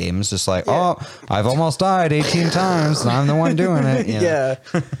Martian, Matt Damon's just like, oh, I've almost died 18 times, and I'm the one doing it. You know?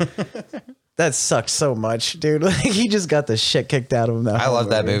 Yeah. That sucks so much, dude. Like, he just got the shit kicked out of him. I love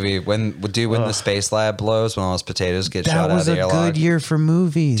that movie. When the space lab blows, when all those potatoes get That shot out of was the a airlock. good year for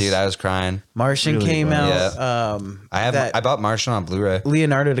movies. Dude, I was crying. Martian Really came was. out. I bought Martian on Blu-ray.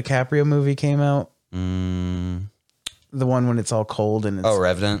 Leonardo DiCaprio movie came out. The one when it's all cold and it's,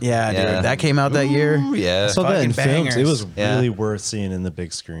 Revenant. yeah, dude, that came out that year. Ooh, yeah. I saw that in Fucking films. It was Yeah. really worth seeing in the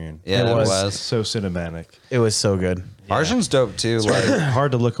big screen. Yeah, it was. So cinematic. It was so good. Martian's dope too. Like,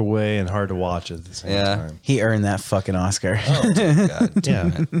 Hard to look away and hard to watch at the same Yeah. time. He earned that fucking Oscar. God Yeah.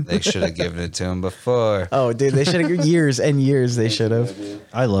 damn it. They should have given it to him before. Oh, dude, they should have years and years. They should have.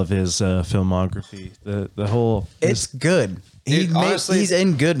 I love his filmography. The whole It's good. Dude, honestly, he's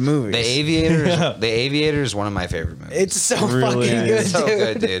in good movies. The Aviator is one of my favorite movies. It's so Really fucking is. good, so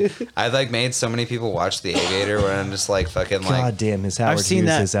dude. good, dude. I like made so many people watch The Aviator when I'm just like fucking like. God damn, his Howard I've seen Hughes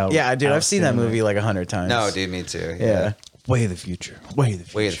that. is out. Yeah, dude, I've seen that outstanding. movie like 100 times. No, dude, me too. Yeah. Way of the future. Way of the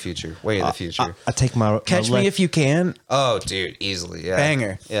future. Way of the future. Way of the future. I take my Catch Me If You Can. Oh, dude, easily. Yeah.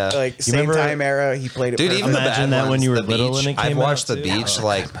 Banger. Yeah. Like, same remember- time era. He played it. Dude, perfect. even Imagine the bad that when ones, you were The little Beach, and it I've came watched out, The too. Beach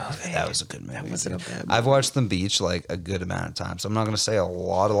like that was a good movie. I've watched The Beach like a good amount of times. I'm not gonna say a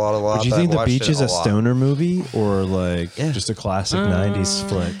lot. Do you but think I've The watched Beach it is a lot. stoner movie or like Yeah. just a classic 90s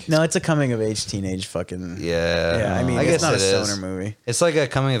flick? No, it's a coming of age teenage fucking. Yeah. Yeah, I mean, I it's guess not a it stoner is. movie. It's like a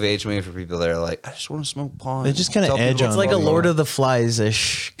coming of age movie for people that are like, I just want to smoke pot. They just kinda Tell edge people on It's like a Well, Lord of the Flies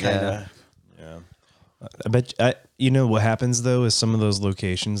ish kind of. Yeah. I bet you know what happens though is some of those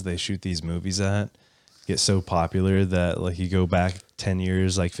locations they shoot these movies at get so popular that like you go back 10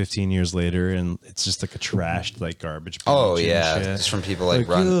 years, like 15 years later, and it's just like a trashed like garbage. Oh beach and yeah, shit. just from people like,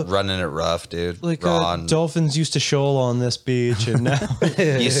 yeah, running it rough, dude. like Raw and- dolphins used to shoal on this beach, and now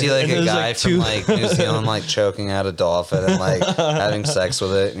you see like and a there's, guy like, from two- like New Zealand like choking out a dolphin and like having sex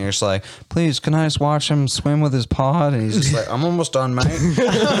with it, and you're just like, please, can I just watch him swim with his pod? And he's just like, I'm almost done, mate.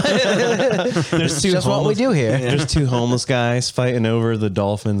 there's two Just what we do here. There's two homeless guys fighting over the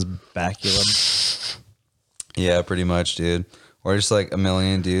dolphin's baculum. Yeah, pretty much, dude. Or just like a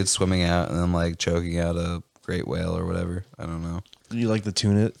million dudes swimming out and then like choking out a great whale or whatever. I don't know. You like the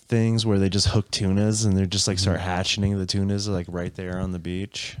tuna things where they just hook tunas and they're just like start hatching the tunas like right there on the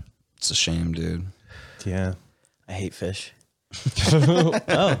beach. It's a shame, dude. Yeah. I hate fish.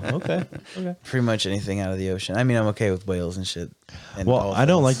 Oh, okay. Pretty much anything out of the ocean. I mean, I'm okay with whales and shit. And Well, I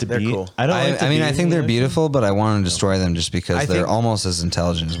don't like to They're be. cool. I don't. Like to I mean, be I in think the they're ocean. beautiful, but I want to destroy them just because I they're think- almost as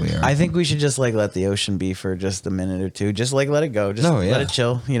intelligent as we are. I think we should just like let the ocean be for just a minute or two. Just like let it go. Just No, yeah. let it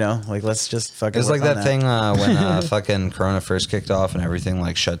chill. You know, like let's just fucking. It was like work on that thing when fucking Corona first kicked off and everything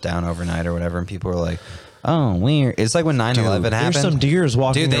like shut down overnight or whatever, and people were like, "Oh, weird." It's like when 9/11 happened. There's some deers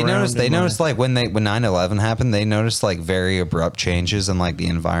walking. Dude, they around noticed. in They my- noticed like when 9/11 happened, they noticed like very abrupt changes in like the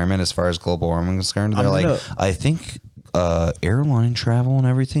environment as far as global warming is concerned. They're like, gonna- I think airline travel and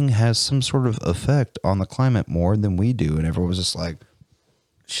everything has some sort of effect on the climate more than we do, and everyone was just like,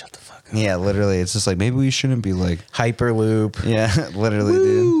 Shut the fuck up. yeah, literally. It's just like maybe we shouldn't be like, Hyperloop. yeah, literally,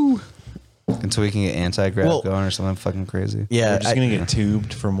 dude. Until we can get anti-grav Well- going or something fucking crazy. Yeah, We're just gonna get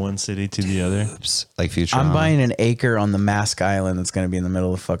tubed from one city to the other. Oops, like future. I'm buying an acre on the Mask Island that's going to be in the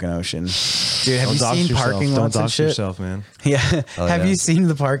middle of the fucking ocean. Dude, have you seen parking lots Don't and dox shit? yourself, man. Yeah. Oh, Have yeah. you seen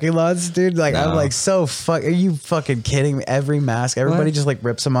the parking lots, dude? Like, I'm No. like, so fuck. Are you fucking kidding me? Every mask, everybody What? just like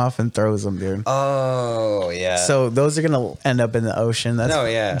rips them off and throws them, dude. Oh yeah. So those are gonna end up in the ocean. That's no,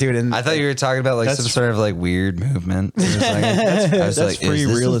 yeah, dude. And I thought you were talking about like some sort of like weird movement. It was like- I was That's like, free is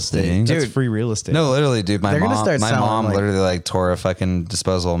this real a estate. thing? That's Dude. free real estate. No, literally, dude. They're gonna start My selling, mom like- literally like tore a fucking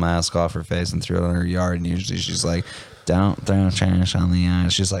disposable mask off her face and threw it on her yard. And usually she's like, "Don't throw trash on the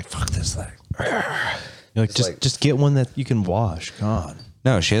ice." She's like, "Fuck this thing." You're like, like- just get one that you can wash. God.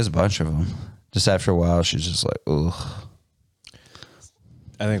 No, she has a bunch of them. Just after a while, she's just like, "Ugh."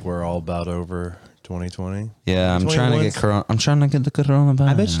 I think we're all about over 2020. Yeah, I'm trying to get 2021's corona. I'm trying to get the coronavirus.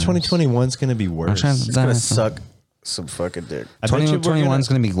 I bet you 2021's gonna be worse. trying to- it's gonna suck some fucking dick. I bet you we're 2021 is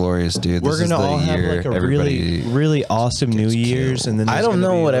gonna- going to be glorious, dude. We're This is gonna the all have year like a everybody. really awesome New gets Year's, killed. and then I there's don't gonna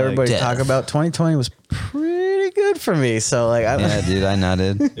know be, what like, everybody death. talk about. 2020 was pretty good for me. So like, I don't Yeah, dude, I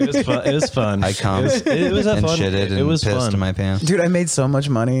nutted. It was fun. It was fun. I come It was a and fun. shitted and It was pissed fun. in my pants. Dude, I made so much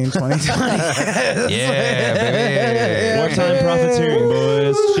money in 2020. Yeah, baby. Wartime profiteering,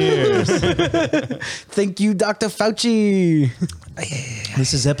 boys. Cheers. Thank you, Dr. Fauci.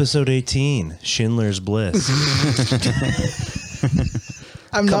 This is episode 18, Schindler's Bliss.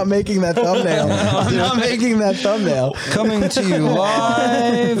 I'm not making that thumbnail. I'm not making that thumbnail. Coming to you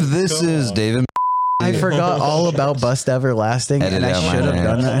live. This is David. I forgot all about Bust Everlasting, Edit and I out my should have name.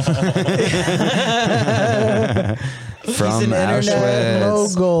 done that. from He's an internet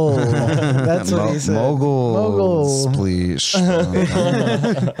Auschwitz. mogul. That's what he said. Moguls, please.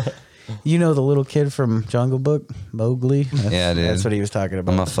 You know the little kid from Jungle Book, Mowgli? Yeah, dude. That's what he was talking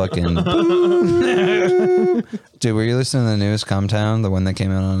about. I'm a fucking dude. Were you listening to the newest Come Town, the one that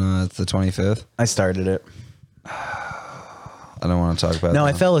came out on the 25th? I started it. I don't want to talk about. No,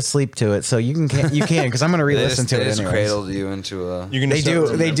 I that. fell asleep to it, so you can because I'm gonna re-listen to They it just anyways. cradled you into a. You're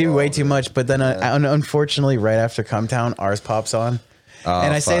They do way too much, but then unfortunately, right after Come Town, ours pops on.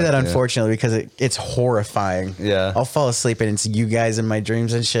 And I say fuck, that yeah. unfortunately because it's horrifying. Yeah. I'll fall asleep and it's you guys in my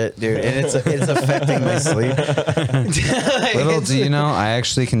dreams and shit, dude. And it's affecting my sleep. Little do you know, I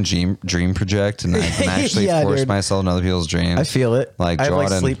actually can dream project, and I can actually Yeah, force dude. myself in other people's dreams. I feel it. Like I have like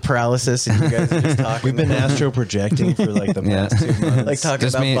Jordan. sleep paralysis, and you guys are just talking. We've been astro projecting for like the Yeah. past 2 months. like talking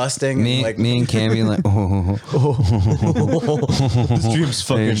Just about busting. me, and like, me and Cam being like, This dream's in your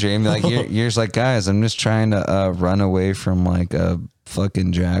fucking. dream, like you're just like, guys, I'm just trying to run away from like a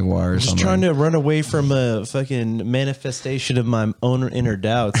fucking jaguar or Just something. trying to run away from a fucking manifestation of my own inner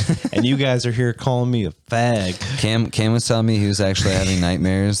doubts, and you guys are here calling me a fag. Cam was telling me he was actually having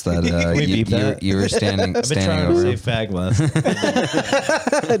nightmares that We beat that. you were standing I've been trying over to him. say fag less.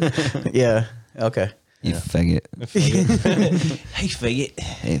 yeah. Okay. You faggot. Hey faggot.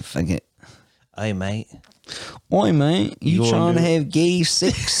 Hey faggot. Hey mate. Oi mate, you You trying to wanna have gay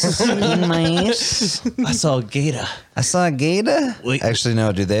sex in my ass? I saw a gator. I saw a gator. Wait. Actually,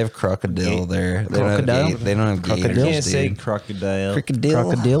 no, dude. They have crocodile there. They Crocodile? They don't have gators. Crocodile? I can't say dude. crocodile.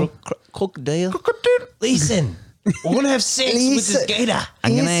 Crocodile. Crocodile. Listen, we're gonna have sex with this gator.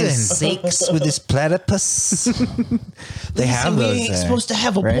 I'm gonna have Listen. sex with this platypus. They have we those ain't there, supposed to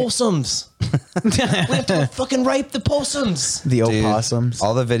have right? opossums. We have to fucking rape the possums. The Dude, opossums.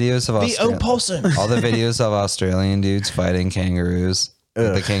 all the videos of The opossum. all the videos of Australian dudes fighting kangaroos.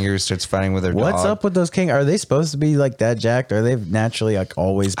 Like the kangaroo starts fighting with their What's dog. up with those king? Are they supposed to be like that jacked? Or they've naturally like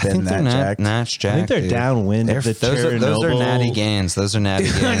always I been think that they're jacked? Natch Jack. I think they're dude. downwind of the Those are Chernobyl. natty gains. Those are natty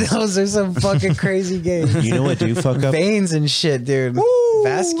gains. Those are some fucking crazy games. You know what do fuck up? Veins and shit, dude.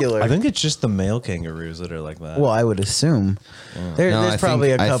 Vascular. I think it's just the male kangaroos that are like that. well, I would assume. No, There's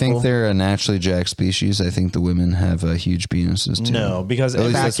probably a couple. I think they're a naturally jacked species. I think the women have huge penises too. no, because At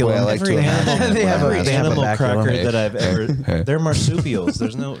least that's the way I like to Every imagine animal- it. they have a- every they have a animal baculum. cracker Hey, that I've ever, hey. they're marsupials.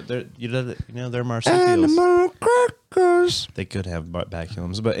 There's no, they're marsupials. Animal crackers. They could have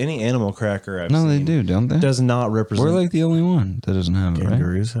baculums, but any animal cracker I've No, they seen do, don't they? does not represent. We're like the only one that doesn't have it, right?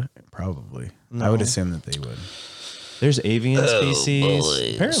 kangaroos. Probably. I would assume that they would. There's avian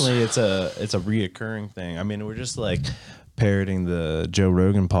species. Apparently, it's a reoccurring thing. I mean, we're just like parroting the Joe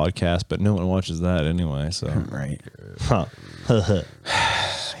Rogan podcast, but no one watches that anyway. So, Right. huh.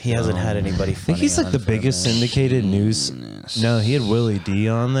 He hasn't had anybody. I think he's like the biggest syndicated news. No, he had Willie D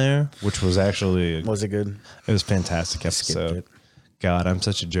on there, which was actually Was it good? it was a fantastic Skipped episode. it. God, I'm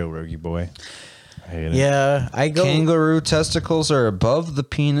such a Joe Rogan boy. I hate it. Yeah, I go. Kangaroo testicles are above the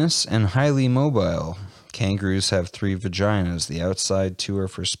penis and highly mobile. Kangaroos have 3 vaginas. The outside 2 are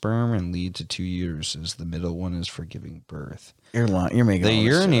for sperm and lead to 2 uteruses. The middle one is for giving birth. You're lying. You're making The all this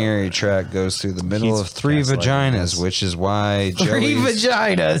shit up. urinary tract goes through the middle He's of 3 gaslighting vaginas, us. which is why 3 jellies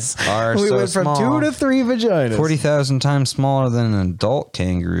vaginas. are We so went from small. 2 to 3 vaginas. 40,000 times smaller than an adult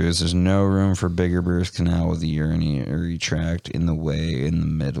kangaroos. There's no room for bigger birth canal with the urinary tract in the way in the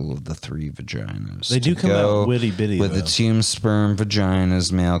middle of the 3 vaginas. They do To come out go witty bitty, with the though. 2 sperm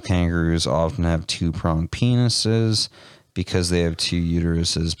vaginas. Male kangaroos often have 2-pronged penises because they have 2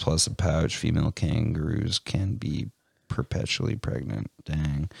 uteruses plus a pouch. Female kangaroos can be perpetually pregnant.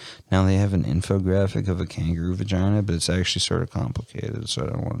 Dang. Now they have an infographic of a kangaroo vagina, but it's actually sort of complicated, so I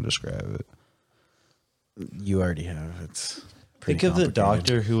don't want to describe it. You already have. It's pretty Think of the complicated.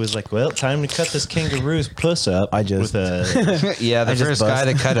 doctor who was like, "Well, time to cut this kangaroo's puss up." I just- with a Yeah, the I just first guy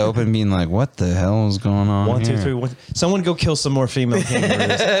to bust. cut open being like, what the hell is going on 1, 2, here? 3, 1. Someone go kill some more female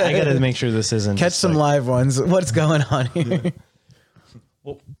kangaroos. I gotta make sure this isn't Catch just some like, live ones. What's going on here?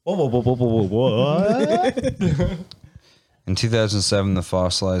 Whoa, whoa, whoa, whoa, whoa, whoa, what? In 2007, the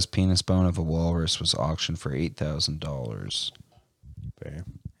fossilized penis bone of a walrus was auctioned for $8,000.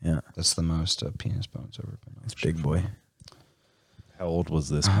 Yeah, That's the most penis bones ever been auctioned. it's big boy. How old was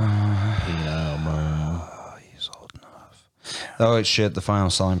this? man? He's old enough. Oh, shit. The final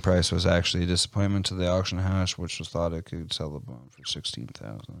selling price was actually a disappointment to the auction house, which was thought it could sell the bone for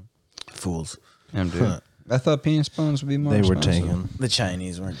 $16,000. Fools. Damn, dude. I thought penis bones would be more They were expensive. taken. The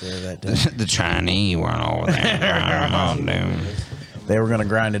Chinese weren't there that day. The Chinese weren't over there. Oh, dude. They were gonna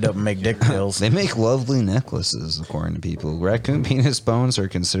grind it up and make dick pills. They make lovely necklaces, according to people. Raccoon penis bones are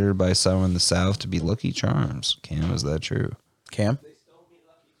considered by some in the South to be lucky charms. Cam, is that true? Cam.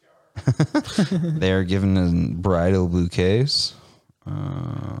 They are given in bridal bouquets.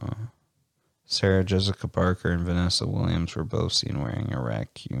 Sarah Jessica Parker and Vanessa Williams were both seen wearing a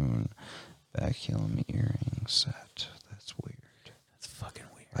raccoon baculum earring set. That's weird. That's fucking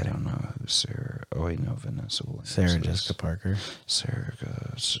weird. I don't know who Sarah. Oh wait, no, Vanessa Williams. Sarah is. Jessica Parker. Sarah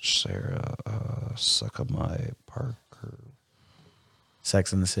Suckamai Parker.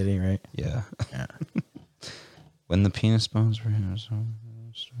 Sex in the City, right? Yeah. Yeah. When the penis bones were in.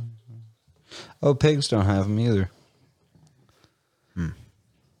 Oh, pigs don't have them either.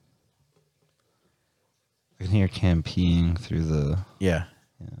 I can hear Cam peeing through the. Yeah.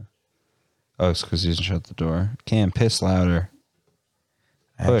 Oh, it's because he didn't shut the door. Cam, piss louder.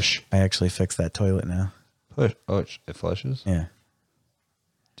 Push. I actually fixed that toilet now. Push. Oh, it flushes? Yeah.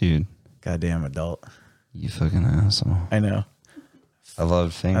 Dude, Goddamn adult. you fucking asshole. I know. I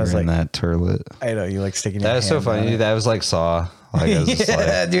loved fingering like- that turlet. I know. You like sticking your That was so hand funny, on dude. it. That was like Saw. Like, I was just Yeah,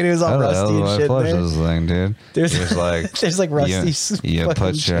 like, dude, it was all how the rusty hell do and I shit flush there. this thing, dude? There's- It was like, There's like rusty you fucking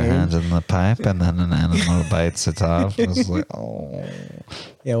put your chain. hand in the pipe and then an animal bites it off. It was like, oh.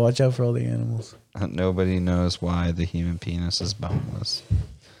 Yeah, watch out for all the animals. Nobody knows why the human penis is boneless.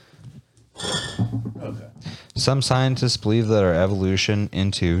 Some scientists believe that our evolution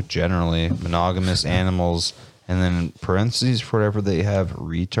into generally monogamous animals, and then in parentheses for whatever they have,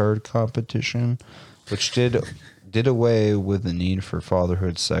 retard competition, which did away with the need for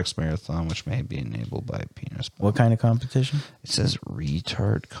fatherhood sex marathon, which may be enabled by penis. What kind of competition? It says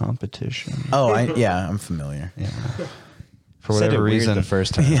retard competition. Oh, I'm familiar. Yeah. For Said it whatever weird reason, the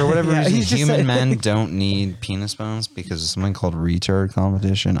first time. for whatever Yeah, reason, he just human said- men don't need penis bones because of something called retard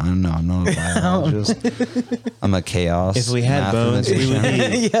competition. I don't know. I'm not a biologist. I'm a chaos. If we had bones, we would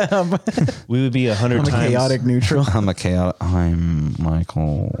mathematician. be, Yeah, we would be 100 I'm a times. chaotic neutral. I'm a chaos. I'm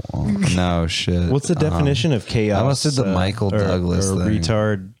Michael. No shit. What's the definition of chaos? I almost did the Michael Douglas or thing.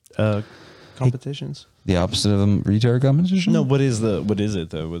 retard competitions. The opposite of a retard competition? No, what is it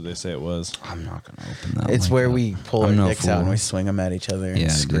though? What did they say it was? I'm not gonna open that. It's like where that. we pull I'm our no dicks out fool. and we swing them at each other and Yeah,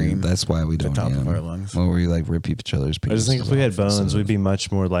 scream. dude, that's why we the don't top need of them. our lungs. Well, we like rip each other's I penises. just think if we had off bones, instead we'd of- be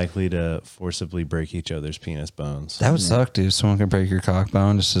much more likely to forcibly break each other's penis bones. That would suck, dude. If someone could break your cock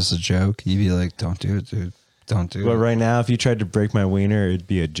bone, it's just a joke. You'd be like, "Don't do it, dude. Don't do But it." right now, if you tried to break my wiener, it'd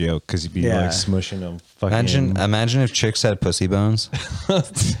be a joke because you'd be Yeah. like smushing them. Fucking. Imagine if chicks had pussy bones.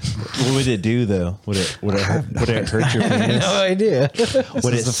 What would it do though? Would it hurt your penis? No idea.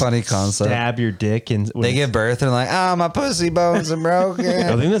 Would It's a funny concept. Stab your dick and They give birth and like, "Oh, my pussy bones are I broken."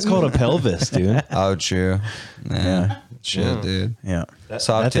 think that's called a pelvis, dude. Oh, true. Yeah. Shit, dude. Yeah.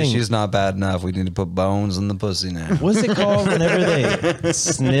 Soft that thing- tissue's not bad enough. We need to put bones in the pussy now. What's it called whenever they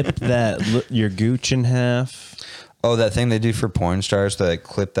snip your gooch in half? Oh, that thing they do for porn stars, they like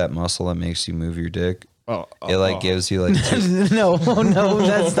clip that muscle that makes you move your dick. It like gives you like two, No,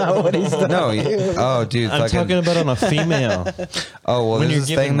 that's not what he's done. no. Oh, dude. I'm fucking, talking about on a female. oh, well, when there's you're this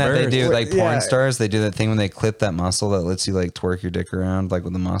giving thing that they birth. do, like porn Yeah. stars. They do that thing when they clip that muscle that lets you like twerk your dick around, like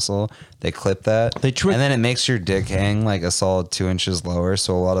with the muscle. They clip that, They twerk- and then it makes your dick hang like a solid 2 inches lower.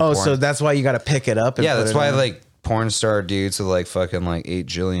 So a lot of Oh, porn, so that's why you got to pick it up. And yeah, put that's it why on. like porn star dudes with like fucking like 8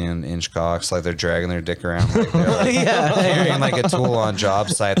 jillion inch cocks, like they're dragging their dick around like they're like, carrying like a tool on job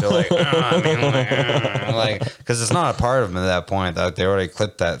site. They're like, like, because it's not a part of them at that point. That they already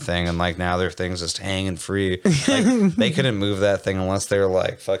clipped that thing, and like now their thing's just hanging free. Like, they couldn't move that thing unless they were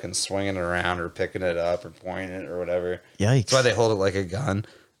like fucking swinging it around or picking it up or pointing it or whatever. Yikes. That's why they hold it like a gun.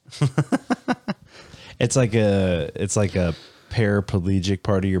 It's like a paraplegic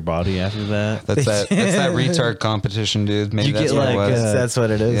part of your body after that. That's that retard competition, dude. Maybe You that's get what it like, was. That's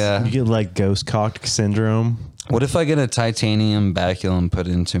what it is. Yeah. You get like ghost cocked syndrome. What if I get a titanium baculum put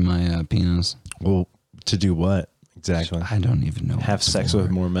into my penis? Well, to do what exactly? I don't even know. Have what sex for.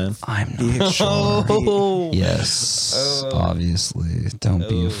 with more men. I'm not sure. Oh, Yes, obviously. Don't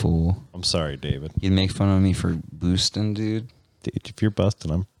be a fool. I'm sorry, David. You'd make fun of me for boosting, dude. Dude, if you're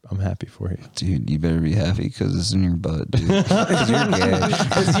busting, I'm happy for you. Dude, you better be happy because it's in your butt, dude. 'Cause you're gay.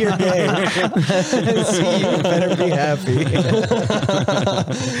 Because you're gay. So you better be happy.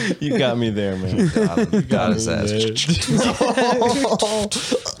 You got me there, man. Got his ass.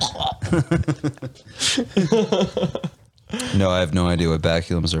 No, I have no idea what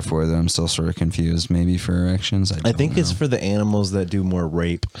baculums are for, though. I'm still sort of confused. Maybe for erections. I think it's for the animals that do more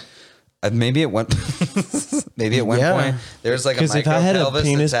rape. Maybe at one Yeah. point there's like a Because if I had a micropelvis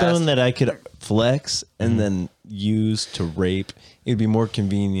penis attached- bone that I could flex and then use to rape, it'd be more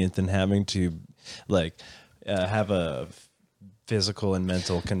convenient than having to like have a physical and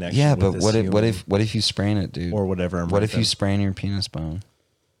mental connection. Yeah, with but this what human if you sprain it, dude? or whatever? I'm What if you raping. sprain your penis bone?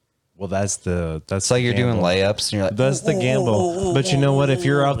 Well, that's It's like you're doing layups and you're like, That's the gamble. But you know what? If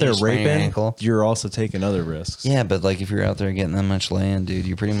you're out there You sprain your raping, ankle. you're also taking other risks. yeah, but like if you're out there getting that much land, dude,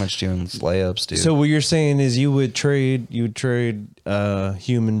 you're pretty much doing layups, dude. So what you're saying is you would trade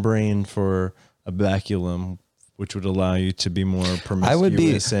human brain for a baculum, which would allow you to be more promiscuous. I would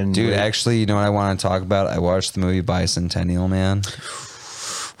be, and dude. rape. Actually, you know what I want to talk about? I watched the movie Bicentennial Man.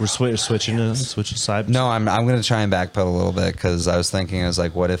 We're switching sides. No, I'm gonna try and backpedal a little bit because I was thinking, I was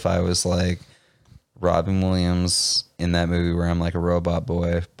like, what if I was like Robin Williams in that movie where I'm like a robot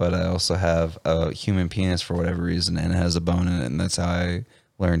boy, but I also have a human penis for whatever reason and it has a bone in it, and that's how I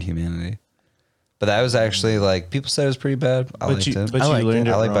learned humanity. But that was actually like people said it was pretty bad. I liked it. But I you liked learned it.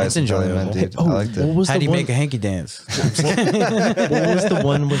 it I like wrong. It's Bicentennial enjoyable. Man, dude. Oh, I liked what it. was How the do you one, make a hanky dance? what was the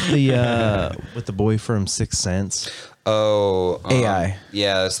one with the boy from Sixth Sense? Oh, AI.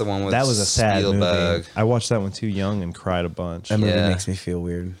 Yeah, it's the one with That was a sad Spielberg. movie. I watched that one too young and cried a bunch. That movie Yeah. makes me feel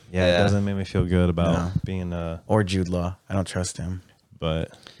weird. Yeah, Yeah. it doesn't make me feel good about No. being Or Jude Law. I don't trust him.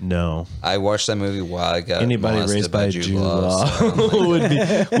 but no. I watched that movie while I got Anybody molested raised by Jude Law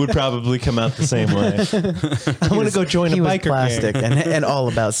so- would probably come out the same way. I want to go join a He was biker plastic gang. and all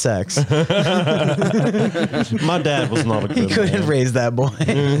about sex. My dad was not a He good couldn't man. raise that boy.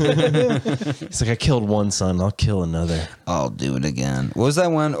 He's like, I killed one son, I'll kill another. I'll do it again. What was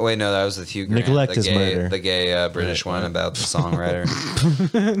that one? Oh, wait, no, that was the Hugh Grant. Neglect the is gay, murder. The gay British one about the songwriter.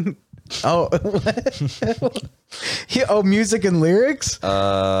 Oh, music and lyrics.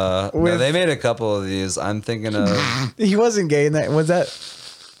 No, With- they made a couple of these. I'm thinking of. He wasn't gay in that. Was that?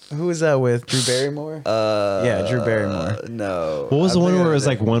 Who was that with? Drew Barrymore. Yeah, Drew Barrymore. No. What was the I'm one thinking where it of was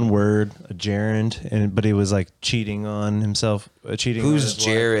like one word, a gerund, but he was like cheating on himself, cheating on Who's his wife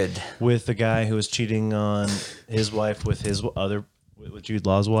Jared? with the guy who was cheating on his wife with his other with Jude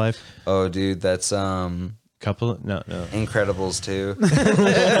Law's wife. Oh, dude, that's Couple? No. Incredibles 2.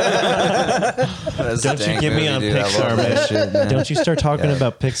 Don't you get me on Pixar, man. Shit, man. Don't you start talking Yeah.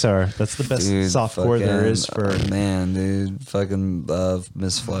 about Pixar? That's the best Dude, software there fucking- is for. man, dude. Fucking love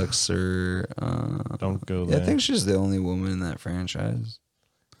Miss Flexer. Don't go Yeah, there. I think she's the only woman in that franchise.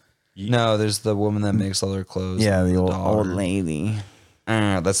 No, there's the woman that makes all her clothes. Yeah, the old daughter. lady.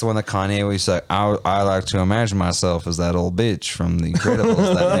 That's the one that Kanye was like, I like to imagine myself as that old bitch from the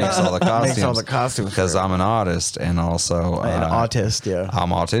Incredibles that makes all the costumes. Makes all the costumes Because for it. I'm an artist and also An autist. Yeah.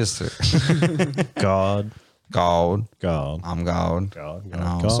 I'm autistic. God. God. God. I'm God. God. And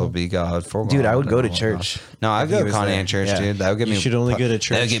I'll also God. be God for Dude, I God would go and to all church. that. No, I'd if go he to was Kanye there. in church, Yeah. dude. That would get You me. should only go to That would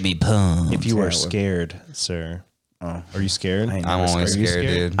church get me pumped. if you Yeah, are I would. scared, sir. Oh. Are you scared? I ain't I'm never always Are you scared,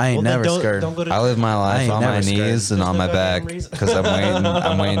 dude. I ain't Well, then never scared. Don't go to I live my life ain't on my never scared. knees and There's on no my back goddamn reason. because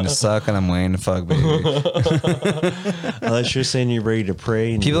I'm waiting to suck and I'm waiting to fuck, baby. Unless you're saying you're ready to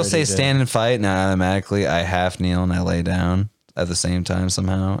pray. And People you're say ready to- stand and fight, and automatically I half kneel and I lay down at the same time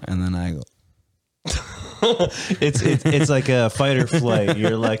somehow, and then I go. It's like a fight or flight.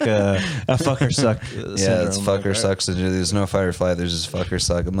 You're like a fuck or suck. Yeah, it's fuck or suck. So there's no fight or flight. There's just fuck or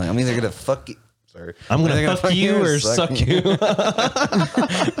suck. I'm like, I'm either gonna fuck you. Sorry, I'm either gonna fuck you or suck you.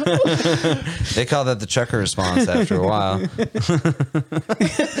 They call that the chucker response after a while.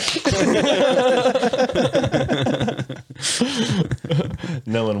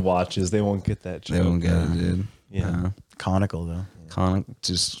 No one watches. They won't get that joke. They won't get it, dude. Yeah. Conical though.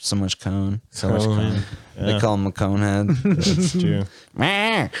 Just so much cone. So much fun. They call him a cone head. That's true.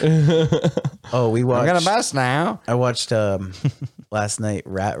 I'm Oh, we watched. gonna bust now. I watched last night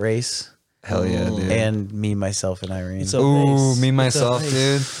Rat Race Hell yeah, dude. and Me, Myself, and Irene. So- Ooh, Nice. me What's up, myself,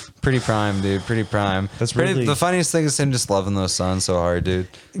 dude. Pretty prime, dude. Pretty prime. That's pretty. really- The funniest thing is him just loving those sons so hard, dude.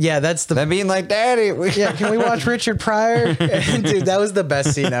 Yeah, that's the. That being like, Daddy. Yeah, can we watch Richard Pryor? Dude, that was the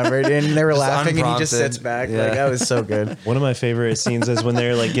best scene ever. Dude. And they were Just laughing, and he just unprompted. sits back. Yeah. Like that was so good. One of my favorite scenes is when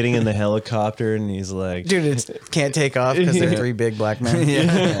they're like getting in the helicopter and he's like, Dude, it can't take off because they're three big black men.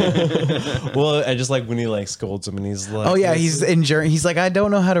 well, I just like when he like scolds him and he's like, Oh yeah, he's in German. He's like, I don't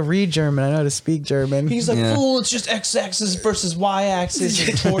know how to read German. I know how to speak German. He's like, Yeah. fool, it's just x-axis versus y-axis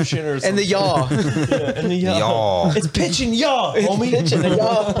and torsion or something. and the yaw. and the yaw. Yaw. It's pitch and yaw, homie. Pitch and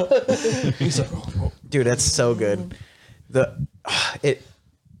yaw. He's like, oh, Dude, that's so good. The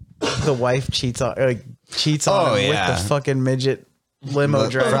wife cheats on him Oh, with yeah. the fucking midget limo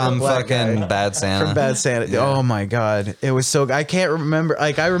driver From black fucking guy. Bad Santa. From Bad Santa. Yeah. Oh my god, it was so. I can't remember.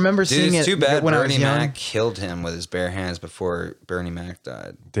 Like I remember Dude, seeing it's it too bad when I Bernie was young. Mac killed him with his bare hands before Bernie Mac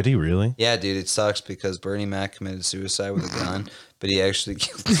died. did he really? Yeah, dude, it sucks because Bernie Mac committed suicide with a gun, but he actually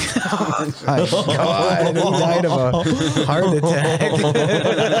killed him. My god, he died of a heart attack.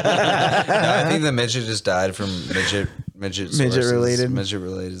 No, I think the midget just died from midget related. midget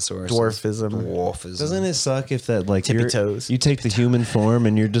related sources. Dwarfism. Doesn't it suck if that like Tippy toes. you take the human form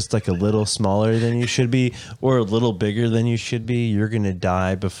and you're just like a little smaller than you should be or a little bigger than you should be, you're gonna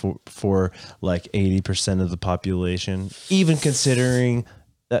die before like 80% of the population, even considering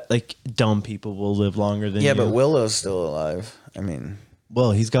that like dumb people will live longer than you. Yeah, but Willow's still alive. I mean,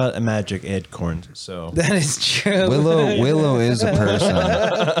 well, he's got a magic acorn, so that is true. Willow is a person.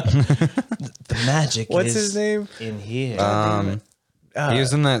 the magic What's is his name? in here. He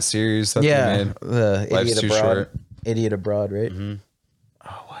was in that series that Yeah, they made. the Life's Idiot Too Abroad. Short. Idiot Abroad, right?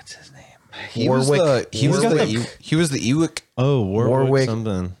 Oh, what's his name? He was the Ewok. Oh, Warwick.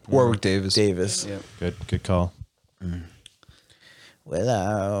 something. Warwick Davis. Davis. Yeah. Good call.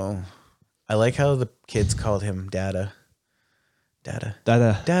 Willow. I like how the kids called him Dada. Dada.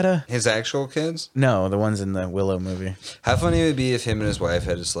 Dada. His actual kids. No, the ones in the Willow movie. How funny it would be if him and his wife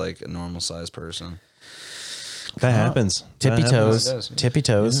had just like a normal sized person. That happens. Tippy That happens. Toes. It does, yeah. Tippy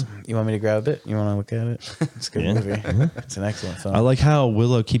Toes. You want me to grab it? You want to look at it? It's a good Yeah. movie. It's an excellent film. I like how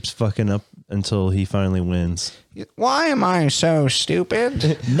Willow keeps fucking up until he finally wins. Why am I so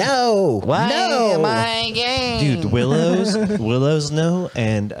stupid? no. Dude, Willow's no,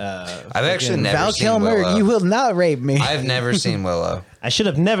 and I've actually never Val seen Kilmer, Willow. you will not rape me. I've never seen Willow. I should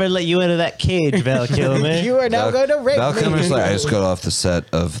have never let you into that cage, Val Kilmer. you are now going to rape Val me. Kilmer's like, I just got off the set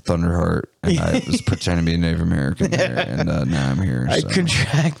of Thunderheart and I was pretending to be a Native American there, and now I'm here. I so.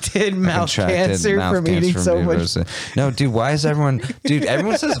 contracted mouth cancer mouth from cancer eating so being much. roasted. No, dude, why is everyone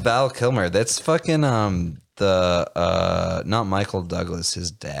everyone says Val Kilmer. That's fucking not Michael Douglas, his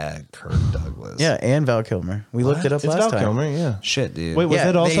dad, Kirk Douglas. Yeah, and Val Kilmer. We looked it up It's last Val time. Kilmer, yeah. Shit, dude. Wait, was Yeah,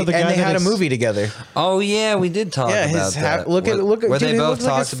 that also the guy and they that had a movie together. Oh yeah, we did talk Yeah, about his that. look at Where dude, they it both looks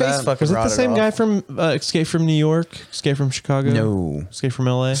like talked his face about. fucking Was it the rotted same off. guy from Escape from New York? Escape from Chicago? No. Escape from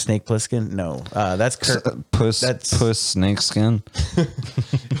LA? Snake Plissken? No. That's Kirk. Puss That's- snakeskin.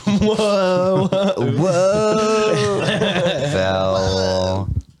 Whoa. Val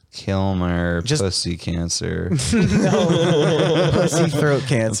Kilmer, Just- pussy cancer. Pussy throat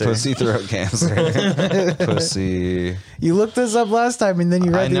cancer. Pussy throat cancer. Pussy. You looked this up last time and then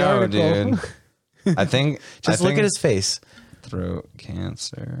you read I the know, article. dude. I think Just I look think at his face. throat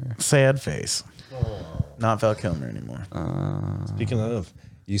cancer. Sad face. Not Val Kilmer anymore. Speaking of,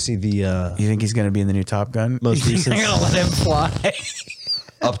 you see the You think he's going to be in the new Top Gun? most recent. You're going to let him fly.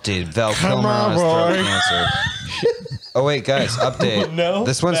 Updated Val Kilmer on his throat cancer. Oh wait, guys, update. No,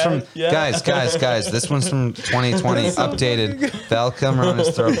 this one's from bad, yeah. guys. This one's from 2020. Updated Val Kilmer on his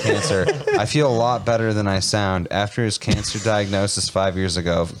throat cancer. I feel a lot better than I sound. After his cancer diagnosis 5 years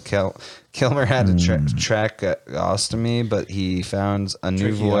ago, Kilmer had a tracheostomy, but he found a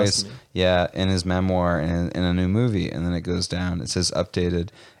new voice. Yeah, in his memoir and in a new movie, and then it goes down. It says updated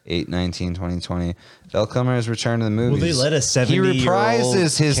 8/19/2020. Val Kilmer has returned to the movies. Will they let a He 70-year-old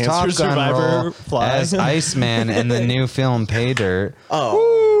reprises his cancer Top Gun survivor role fly? as Iceman in the new film Pay Dirt.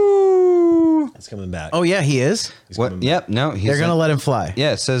 It's coming back. Oh, yeah, he is. What? Yep. No, he's They're going to let him fly.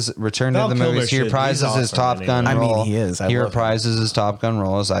 Yeah, it says return Val to the Kilmer movies. He should- he's reprises his awesome Top anyway. Gun I mean, role. he is. I He love him. reprises his Top Gun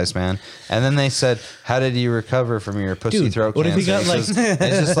role as Iceman. And then they said, "How did you recover from your pussy Dude, throat what if cancer?" he got, like- says,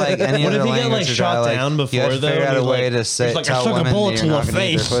 it's just like any What other if he got, language like, or shot dialect. down You before, have to though, figure out and a he, way like- to say, he's like, I tell stuck a women bullet you're to not the going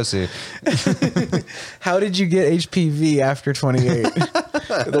to eat their face. pussy. How did you get HPV after 28?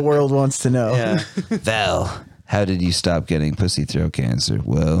 The world wants to know. Yeah. Val, how did you stop getting pussy throat cancer?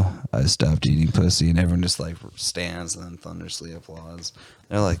 Well, I stopped eating pussy, and Everyone just like stands and then thunderously applauds.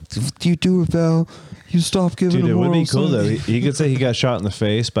 They're like, do you do it, Val? You stop giving Dude, him it would be oral cool though. sex? He could say he got shot in the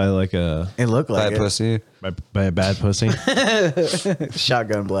face by like It looked "By like pussy." by a bad pussy. it.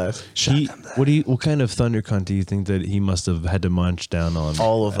 Shotgun blast. What kind of thunder cunt do you think that he must have had to munch down on?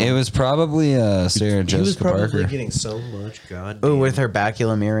 All of them. It was probably Sarah Jessica Parker. getting so much. God. Oh, with her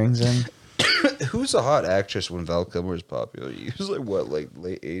baculum earrings in. Who's a hot actress when Val Kilmer was popular? He was like what, like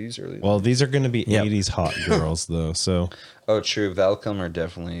late 80s, early? Well, these are going to be Yep. 80s hot girls though. So Oh, true. Val Kilmer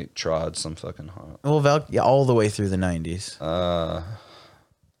definitely trod some fucking hot Well, yeah, all the way through the 90s.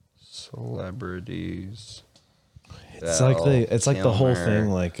 celebrities. it's like the whole thing.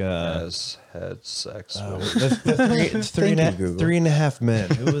 Like has had sex with. the three, Thank you, Google. 3.5 Men.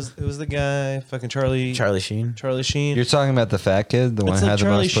 Who was the guy? Fucking Charlie Sheen. Charlie Sheen. You're talking about the fat kid, the one who had the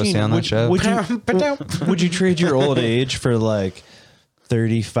most pussy on that show. Would you trade your old age for like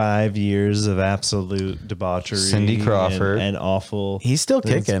 35 years of absolute debauchery? Cindy Crawford. and awful. He's still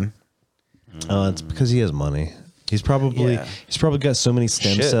kicking. Oh, it's because he has money. He's probably Yeah. got so many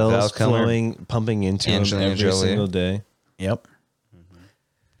stem Shit, cells Val Kilmer. pumping into Angelina him every Jolie. single day. Yep.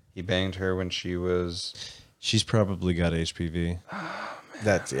 He banged her when she was. She's probably got HPV.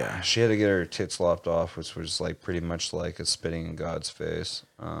 That's yeah. She had to get her tits lopped off, which was like pretty much like a spitting in God's face.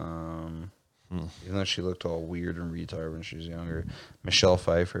 Even though she looked all weird and retarded when she was younger. Michelle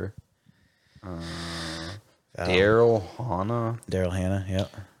Pfeiffer. Daryl Hannah. Daryl Hannah.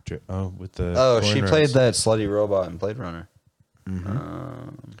 Yep. With the She cornrows. played that slutty robot in Blade Runner.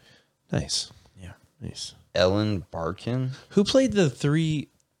 Nice. Yeah. Nice. Ellen Barkin. Who played the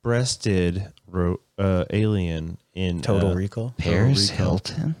three-breasted alien in Total Recall. Paris Recall.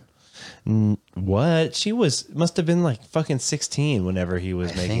 Hilton. What? She must have been like fucking 16 whenever he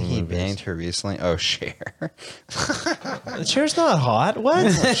was I making think he movies. banged her recently. Oh, Cher. Cher's not hot.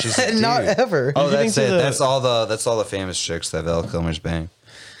 What? She's a dude. Not ever. Oh, getting that's to it. the- That's all the famous chicks that Val Kilmer's banged.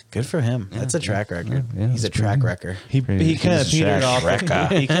 Good for him. That's a track record. Yeah, He's a track record. He kind of He's a petered off.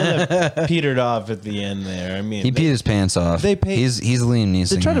 Shrek. He kind of petered off at the end there. I mean, He peed his pants off. they pay- he's Liam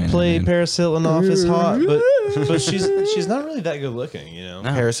Neeson. they try to right now, play dude. Paris Hilton off as hot, but she's not really that good looking, you know.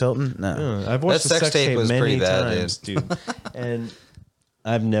 Paris Hilton? No. I've watched That the sex sex tape tape was many pretty bad, times, dude, and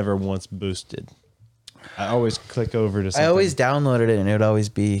I've never once boosted. I always click over to something. I always downloaded it, and it would always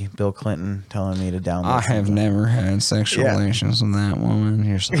be Bill Clinton telling me to download. I have something. never had sexual Yeah. relations with that woman.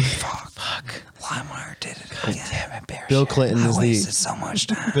 You're just like, fuck. LimeWire did it again. Bill Clinton I is wasted the so much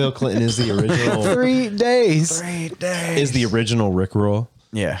time. Bill Clinton is the original 3 days. 3 days. is the original Rickroll.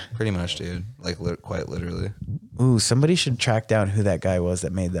 Yeah. Pretty much, dude. Like quite literally. Ooh, somebody should track down who that guy was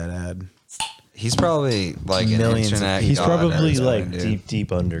that made that ad. He's probably like an Millions of internet. people. He's god probably at this like point, dude.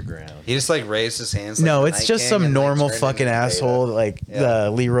 deep underground. He just like raised his hands. Like No, the it's Night just King some and, like, normal turned fucking into asshole, Beta. like Yeah.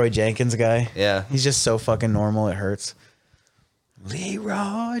 the Leroy Jenkins guy. Yeah. He's just so fucking normal, it hurts.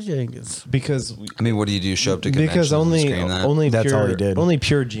 Leroy Jenkins. Because I mean, what do you do? Show up to conventions because and only scream that? only That's pure all he did. only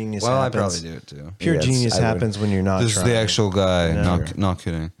pure genius Well, I happens. probably do it too. Pure Yes, genius I would. happens when you're not This is trying. the actual guy. No. Not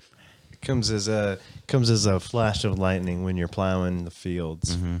kidding. It comes as a flash of lightning when you're plowing the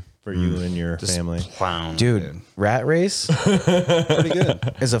fields for you and your Just family. clown, Dude, Rat Race pretty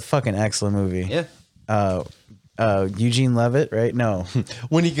good. is a fucking excellent movie. Yeah. Eugene Levitt, right? No,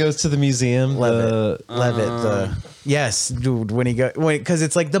 When he goes to the museum, Levitt. Yes, dude. Because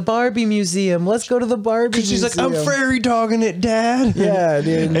it's like the Barbie Museum. Let's go to the Barbie. because she's like, I'm Museum." fairy dogging it, Dad. Yeah,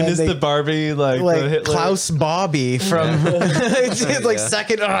 dude. And it's they- the Barbie like the Hitler. Klaus Bobby from it's like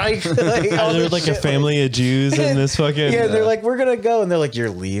Second Reich. Like, all They're this like a shit, family of Jews in this fucking. Yeah, they're like, we're gonna go, and they're like, you're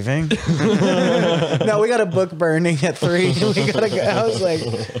leaving? No, we got a book burning at 3. We gotta go. I was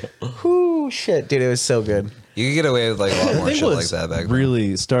like, whoo, shit, dude, it was so good. You could get away with like a lot I more think shit it like was that back then.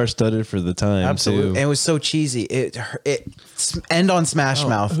 really star-studded for the time. Absolutely, and too. it was so cheesy. It end on Smash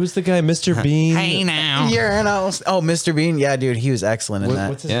Mouth. Who's the guy, Mr. Bean? Hey now. You're Mr. Bean, yeah, dude, he was excellent in that.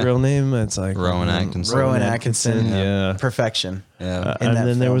 What's his Yeah. real name? It's like Rowan Atkinson. Rowan Atkinson, Yeah. perfection. Yeah. in And that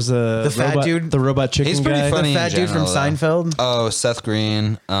then there film. was The fat robot, dude. the robot chicken He's pretty guy. funny. The fat in dude from general, though. Seinfeld. Oh, Seth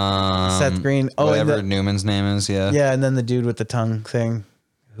Green. Seth Green. Oh, and whatever the- Newman's name is. Yeah. Yeah, and then the dude with the tongue thing,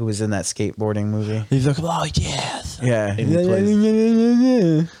 who was in that skateboarding movie. He's like, oh yes. Yeah, And he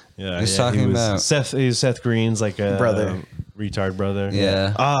plays- Yeah, He's yeah, talking he was about- Seth. He was Seth Green's like a Brother. retard brother.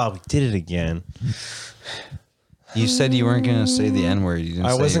 Yeah. Oh, we did it again. You said you weren't gonna say the N word. You didn't.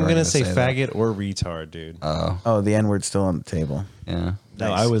 I wasn't gonna gonna say that. faggot or retard, dude. Oh, the N word's still on the table. Yeah. No,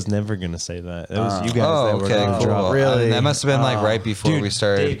 nice. I was never gonna say that. It was you guys Oh, that were okay, gonna cool. drop. Really? That must have been like right before Dude, we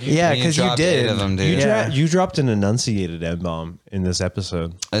started. Dave, you- Yeah, And 'cause you dropped did. 8 of them, dude. You, Yeah. you dropped an enunciated N-bomb in this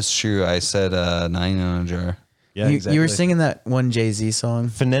episode. That's true. I said 9 in a jar. Yeah, you, exactly. you were singing that one Jay-Z song.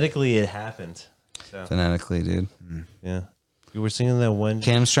 Phonetically, it happened. So, Phonetically, dude. yeah. You were singing that one.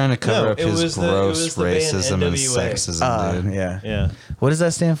 Cam's trying to cover No, up it his was gross the band racism and NWA. sexism, dude. Yeah. Yeah. What does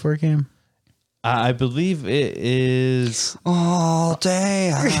that stand for, Cam? I believe it is. All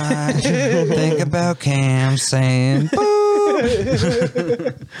day I think about Cam saying,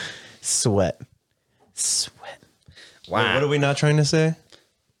 "Boo." Sweat. What are we not trying to say?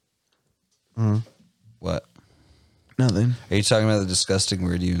 What? Nothing. Are you talking about the disgusting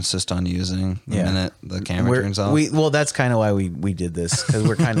word you insist on using the Yeah. minute the camera turns off? Well, that's kind of why we did this, because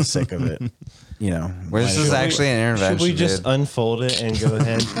we're kind of sick of it. You know. Where this is actually an intervention. Should we just dude. unfold it and go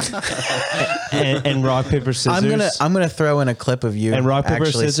ahead and rock paper scissors? I'm gonna throw in a clip of you and rock paper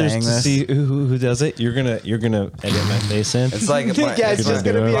actually scissors saying to this. see who does it. You're gonna edit my face in. It's like Yeah, it's just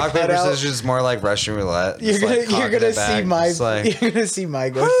gonna be a rock paper cutout. scissors is more like Russian roulette. You're Just, gonna like, cocking it see back. my It's like, you're gonna see my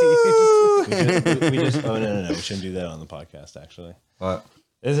goatee. we just oh no, we shouldn't do that on the podcast. Actually, what?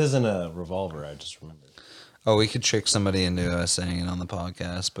 this isn't a revolver. I just remembered. Oh, we could trick somebody into saying it on the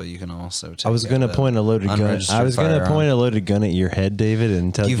podcast, but you can also. I was gonna point a loaded gun. I was gonna point a loaded gun at your head, David,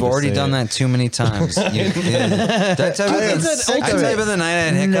 and tell you. You've to already say done it. that too many times. That type of the night I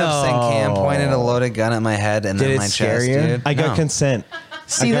had hiccups and Cam pointed a loaded gun at my head and Did then it my scare chest, you? dude. I got No. consent.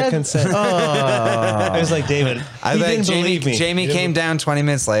 See I got that? consent. I was like, David, I he bet didn't believe me. Jamie came down 20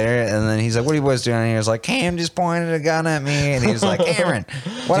 minutes later, and then he's like, "What are you boys doing?" And he was like, "Cam just pointed a gun at me," and he was like, "Aaron,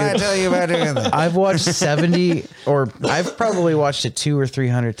 what did I tell you about doing that?" I've watched 70, or I've probably watched it 200 or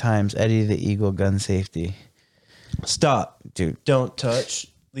 300 times. Eddie the Eagle gun safety. Stop, Dude. Don't touch.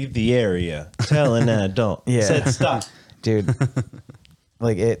 Leave the area. Tell an adult. Yeah. Said stop. Dude.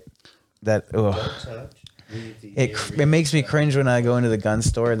 Like it, that, ugh. It makes me cringe when I go into the gun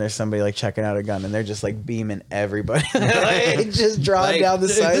store and there's somebody like checking out a gun and they're just like beaming everybody. Like, just drawing Like, down the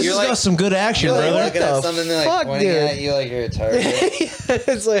sights. This has got some good action, You're like brother. looking at the something they're fuck, like pointing dude? at you like you're a target.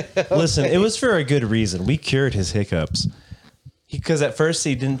 It's like, Listen, it was for a good reason. We cured his hiccups. Because at first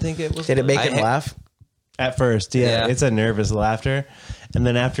he didn't think it was. did it make I him hate- laugh? At first, yeah, Yeah. it's a nervous laughter, and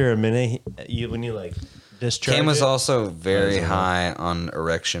then after a minute, when you like discharge, Cam was it, also very high on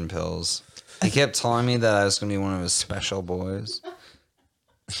erection pills. He kept telling me that I was going to be one of his special boys.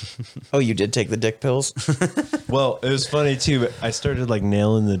 Oh, you did take the dick pills? Well, it was funny too. But I started like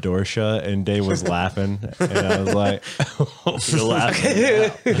nailing the door shut, and Dave was laughing, and I was like, "You're laughing."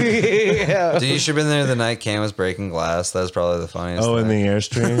 now." Dude, you should have been there the night Cam was breaking glass. That was probably the funniest Oh, in thing. the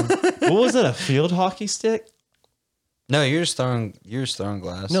Airstream. What was it? A field hockey stick? No, you're just throwing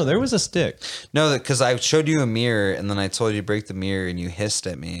glass. No, there was a stick. No, because I showed you a mirror and then I told you to break the mirror and you hissed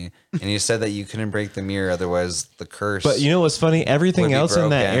at me and you said that you couldn't break the mirror, otherwise the curse. But you know what's funny? Everything Would be else in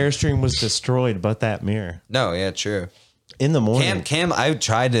that broken. Airstream was destroyed, but that mirror. No, yeah, true. In the morning, Cam, I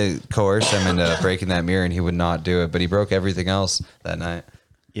tried to coerce him into breaking that mirror and he would not do it, but he broke everything else that night.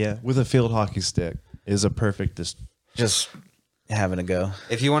 yeah, with a field hockey stick is a perfect. Just having a go.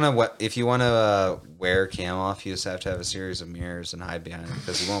 If you want to wear Cam off, you just have to have a series of mirrors and hide behind him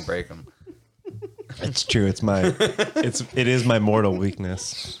because he won't break them. It's true. It is my mortal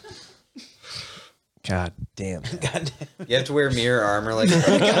weakness. God damn. You have to wear mirror armor like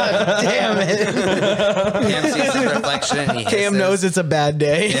Damn it. Cam sees the reflection and he Cam hisses. knows it's a bad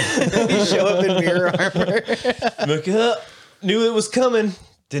day. You show up in mirror armor. Look up. Knew it was coming.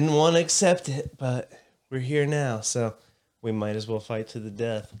 Didn't want to accept it, but we're here now, so we might as well fight to the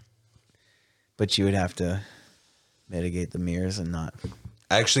death. But you would have to mitigate the mirrors and not.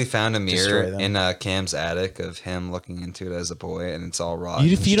 I actually found a Destroy mirror them. in Cam's attic of him looking into it as a boy, and it's all rotten.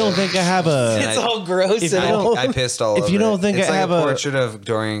 If you don't think I have a, And I- all gross If and I don't- I pissed all If over you don't it. think it's I like have a a- portrait of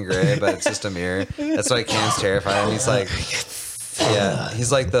Dorian Gray, but it's just a mirror. That's why Cam's terrified. And he's like, yeah,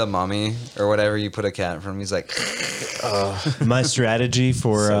 he's like the mummy or whatever. You put a cat in front of him. He's like, my strategy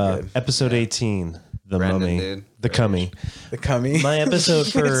for So good. episode 18, the Brandon, mummy, dude. the cummy. the cummy. My episode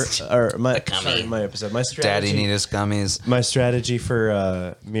for or my sorry, my episode. My strategy. Daddy need his gummies. My strategy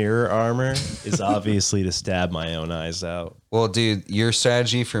for mirror armor is obviously to stab my own eyes out. Well, dude, your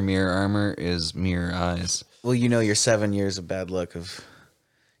strategy for mirror armor is mirror eyes. Well, you know your 7 years of bad luck have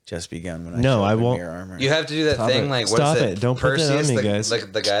just begun when I No, show up I in won't. mirror armor. You have to do that Stop thing it. like what Stop is it. Don't put that on Perseus, me, the, guys.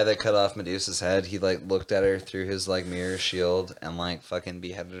 like the guy that cut off Medusa's head. He like looked at her through his like mirror shield and like fucking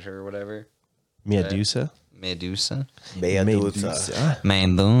beheaded her or whatever. Medusa. Medusa. Medusa.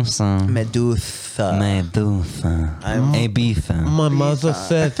 Medusa. Medusa. Medusa. I'm- Ibiza. My mother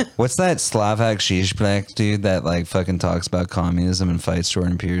said. What's that Slovak Zizek dude that like fucking talks about communism and fights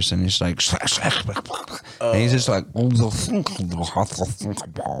Jordan Peterson? He's like, and he's just like,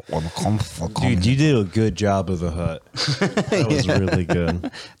 Dude, you did a good job of the hut. That was really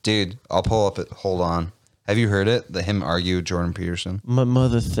good. dude, I'll pull up it. Hold on. Have you heard it? The him argue with Jordan Peterson. My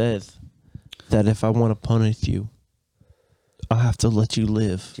mother says that if I want to punish you, I'll have to let you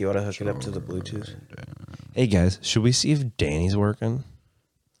live. Do you want to hook it up to the Bluetooth? Hey guys, should we see if Danny's working?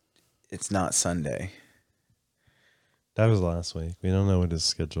 It's not Sunday. That was last week. We don't know what his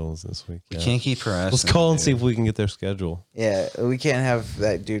schedule is this week. We yet. can't keep harassing. Let's call him, and see dude. if we can get their schedule. Yeah, we can't have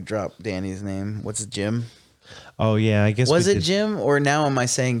that dude drop Danny's name. What's it, Jim? Oh yeah, I guess Was we it could- Jim? Or now am I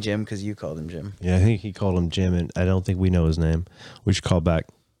saying Jim because you called him Jim? Yeah, I think he called him Jim, and I don't think we know his name. We should call back.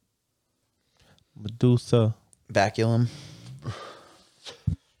 Medusa. Baculum?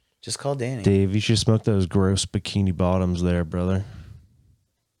 Just call Danny. Dave, you should smoke those gross bikini bottoms there, brother.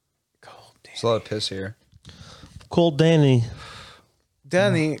 Call Danny. There's a lot of piss here. Call Danny.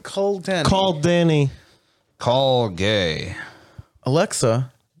 Danny, call Danny. Call Danny. Call gay.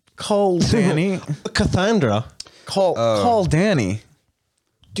 Alexa, call Danny. Cassandra. Call Danny.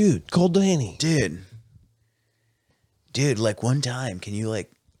 Dude, call Danny. Dude, like one time, can you like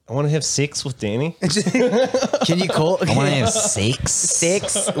I want to have sex with Danny. can you call I want to have sex.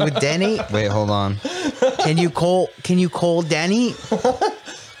 six with Danny? Wait, hold on. Can you call Danny?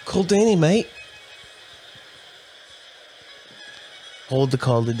 Call Danny, mate. Hold the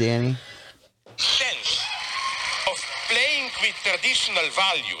call to Danny. Sense of playing with tradition. traditional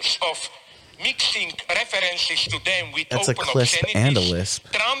values of mixing references to them with That's a open clisp obscenities, and a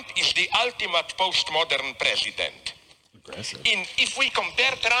lisp. Trump is the ultimate postmodern president. If we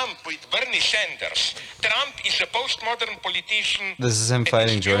compare Trump with Bernie Sanders, Trump is a postmodern politician. This is him and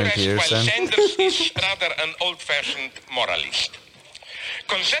fighting Jordan purist, Peterson. While Sanders is rather an old-fashioned moralist.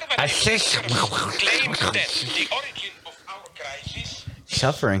 Conservative claims that the origin of our crisis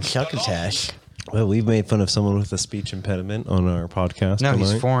Suffering succotash. Well, we've made fun of someone with a speech impediment on our podcast. No, he's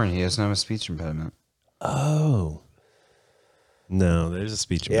tonight. foreign. He doesn't have a speech impediment. Oh. No, there's a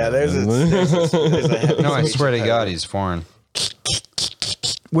speech Yeah, impediment. there's a heavy No, I speech swear to impediment. God, he's foreign.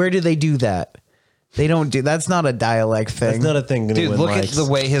 Where do they do that? They don't do. That's not a dialect thing. That's not a thing. Dude, anyone look likes. at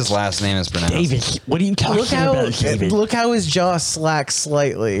the way his last name is pronounced. David, what are you talking Look how about, David? look how his jaw slacks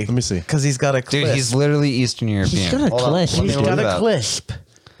slightly. Let me see. Because he's got a clisp. Dude, he's literally Eastern European. He's got a Hold on, clisp. let me He's look got it a up. clisp.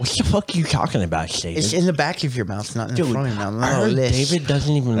 What the fuck are you talking about, David? It's in the back of your mouth, not in Dude, the front of your mouth. I heard David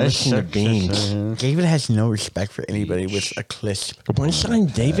doesn't even listen to beans. David has no respect for anybody with a clisp. One time,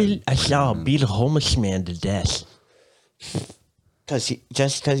 David, I saw beat a homeless man to death.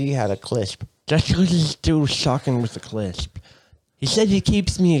 Just because he had a clisp. Just because this dude was talking with a clisp. He said he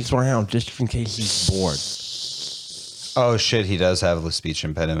keeps me around just in case he's bored. Oh shit, he does have a speech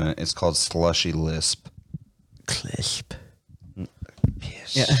impediment. It's called slushy lisp. Clisp.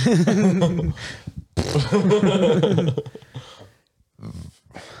 Yeah.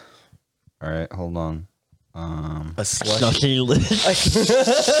 All right, hold on. A slush. Slushy list.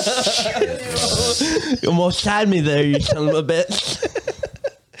 You almost had me there, you son of a bitch.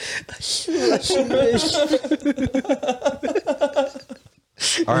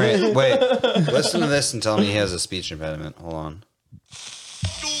 All right, wait. Listen to this and tell me he has a speech impediment. Hold on.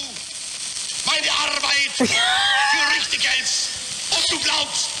 Du meine Arbeit für richtig hältst und du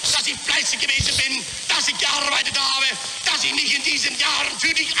glaubst, dass ich fleißig gewesen bin, dass ich gearbeitet habe, dass ich mich in diesen Jahren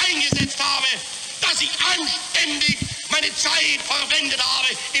für dich eingesetzt habe, dass ich anständig meine Zeit verwendet habe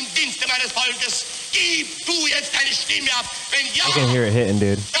im Dienste meines Volkes. Gib du jetzt deine Stimme ab. Wenn ja, I can hear it hitting,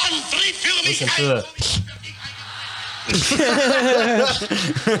 dude. dann tritt für mich Listen ein. to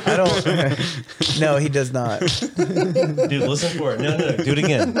I don't. No, he does not. Dude, listen for it. No, do it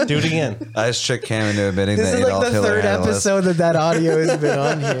again. Do it again. I just tricked Cam into admitting This that is like Adolf the Hitler third had a lisp. episode that audio has been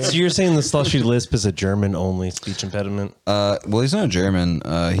on here. So you're saying the slushy lisp is a German-only speech impediment? Well, he's not German.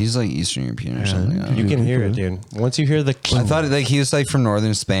 He's like Eastern European or something. I don't You know. can hear it, dude. Once you hear the... I thought like he was like from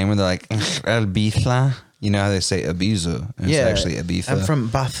northern Spain, where they're like Ibiza. You know how they say Ibiza? And It's actually Ibiza. I'm from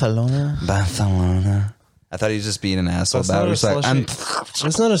Barcelona. Barcelona. I thought he was just being an asshole That's about it. not a He's like, slushy...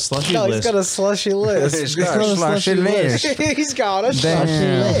 That's not a slushy No, lisp. he's got a slushy list. He's got a slushy lisp. He's got a Damn. slushy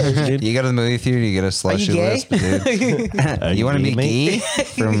list. Dude. You go to the movie theater, you get a slushy gay? lisp, dude. You want to gay, be mate? gay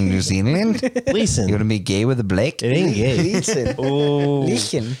from New Zealand? Listen. You want to be gay with a Blake? It ain't gay. Listen. Oh,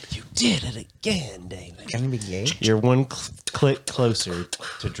 Listen. You did it again, David. Can he be gay? you're one click closer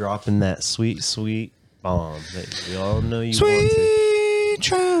to dropping that sweet, sweet bomb that we all know you want to. Sweet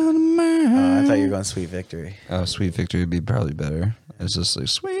child of mine. I thought you were going Sweet Victory. Oh, Sweet Victory would be probably better. It's just like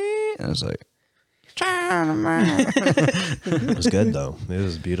sweet. And it's like, child of mine. It was good, though. It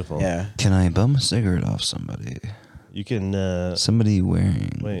was beautiful. Yeah. Can I bum a cigarette off somebody? You can... Somebody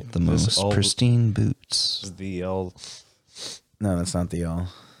wearing Wait, the this most all- pristine boots. the all... No, that's not the all.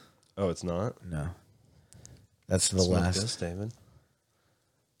 Oh, it's not? No. That's the Smoke last. this, David.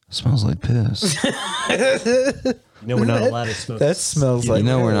 Smells like piss. You know we're not allowed to smoke... That smells You like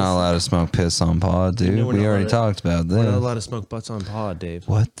know we're piss. not allowed to smoke piss on pod, dude. know we're We not already allowed- talked about We're not this. allowed to smoke butts on pod, Dave.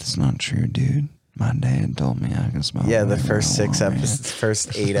 What? That's not true, dude. My dad told me I can smoke. Yeah, the whatever first I 6 want, man. episodes,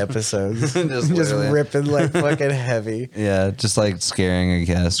 first 8 episodes, Just just literally. ripping like fucking heavy. Yeah, just like scaring a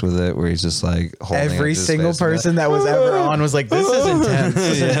guest with it, where he's just like holding up Every his single face and person that was ever on was like, "This is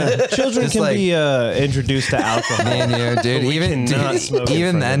intense." Children Just can like- be introduced to alcohol. Man, dude, we even cannot smoke in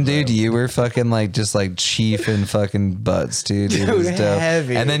even front then, of dude, them. you were fucking like just like chief and fucking butts, dude. It Dude, was dope.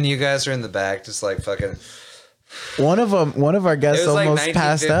 heavy. And then you guys are in the back, just like fucking. One of our It guests was like almost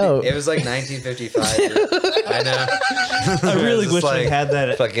passed 1950 out. It was like 1955. Dude. I know. I really Just wish like we had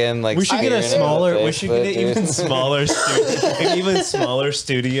that. Fucking like. We should get a staring at smaller. the We should get Facebook, an even dude. smaller, an even smaller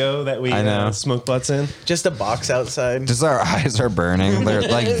studio that we I know. smoke butts in. Just a box outside. Just our eyes are burning. They're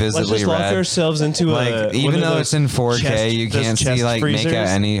like Let's visibly just lock red. ourselves into Like a, even one of though those it's in 4K, chest- you those can't see chest like make freezers. out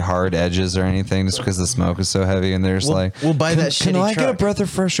any hard edges or anything, just because the smoke is so heavy. And there's like, we'll buy that Can shitty I get a truck." breath of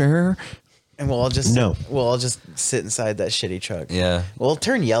fresh air? And we'll all just No. We'll all just sit inside that shitty truck. Yeah. We'll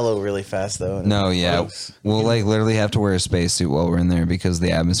turn yellow really fast though. and No, it's yeah. gross. We'll like literally have to wear a spacesuit while we're in there because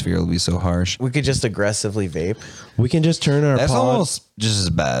the atmosphere will be so harsh. We could just aggressively vape. We can just turn our That's pod. almost just as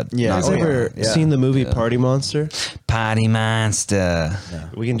bad. Yeah. Not Has gonna yeah. ever lie. seen the movie Party Monster? potty monster.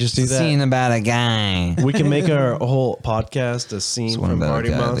 We can just do that. Scene about a guy. We can make our whole podcast a scene one from about a Party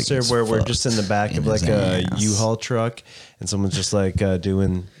guy that Monster gets where we're fucked just in the back in of like his a ass. U-Haul truck and someone's just like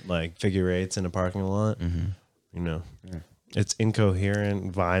doing like figure eights in a parking lot. Mm-hmm. You know, it's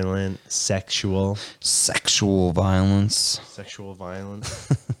incoherent, violent, sexual Sexual violence.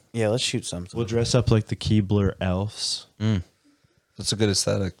 Yeah, let's shoot something. We'll dress up like the Keebler elves. That's a good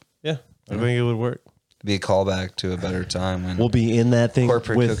aesthetic. Yeah, I think it would work. Be a callback to a better time when We'll be in that thing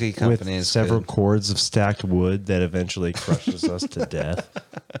Corporate with, cookie company with is several good. cords of stacked wood that eventually crushes us to death.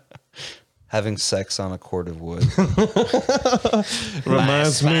 having sex on a cord of wood.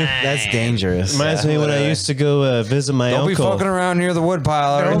 Reminds me. That's dangerous. Reminds me when I used to go visit my Don't be uncle. fucking around near the wood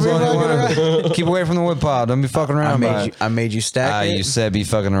pile. I already told you. Keep away from the wood pile. Don't be fucking around. I made you stack it. You said be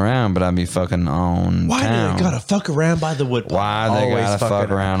fucking around, but I'd be fucking on Why town. do they gotta fuck around by the wood pile? Why they Always gotta fucking fuck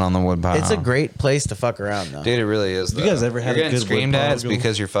around on the wood pile? It's a great place to fuck around, though. Dude, it really is. You guys ever had You're a getting good screamed wood at? pile It's going?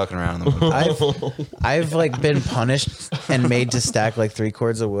 because you're fucking around on the wood pile. I've like been punished and made to stack like 3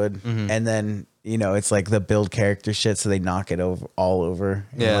 cords of wood, and then it's like the build character shit, so they knock it all over,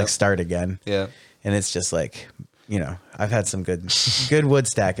 and Yeah. like start again. Yeah. And it's just like I've had some good wood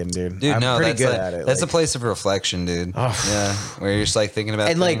stacking, dude. Dude, I'm no, pretty that's good like, at it. That's like, a place of reflection, dude. Yeah, where you're just like thinking about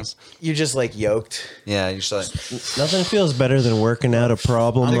and like things. you're just like yoked. Yeah, you're just like, Nothing feels better than working out a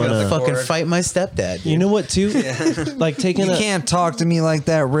problem I'm on gonna a. Fucking cord. fight my stepdad. Dude. You know what, too? Like taking you a. can't talk to me like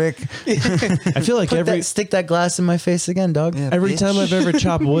that, Rick. I feel like stick that glass in my face again, dog. Yeah. every bitch. time I've ever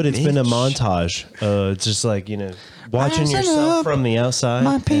chopped wood, it's been a montage. It's just like watching Rising yourself up, from the outside.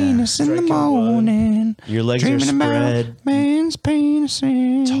 My penis in the Striking wood. morning. Your legs are Dreaming spread, about man's penis.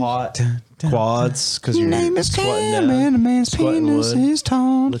 taut, quads because you're Name is squatting Cam, down. and a man's squatting penis wood, is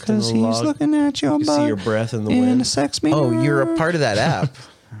taut lifting because the he's log. looking at your You butt. see your breath in the in wind. a sex mirror. Oh, you're a part of that app,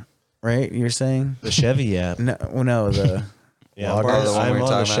 right? You're saying The Chevy app. no, the Yeah, Logger. I'm Oh, the one we were on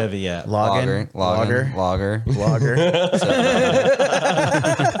the talking about. Chevy app. logger. Logger.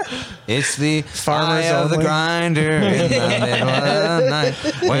 It's the Farmers eye of the only. grinder in the middle of the night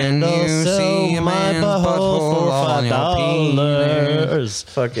when you see a man's butthole on your penis.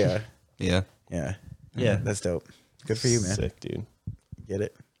 Fuck yeah, Yeah. yeah, Yeah. That's dope. Good for you, man. Sick, dude. Get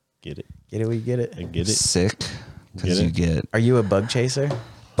it, Get it. get it. Where you get it. I get it. Sick. Because Get you it? get. Are you a bug chaser?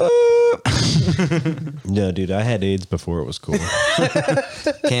 No, dude, I had AIDS before it was cool.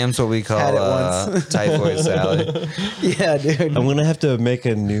 Cam's what we call Had it once. typhoid Sally. Yeah, dude. I'm gonna have to make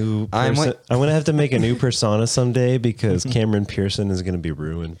a new. I'm I'm wait- gonna have to make a new persona someday because Cameron Pearson is gonna be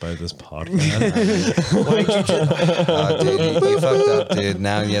ruined by this podcast. Oh, dude, you fucked up, dude.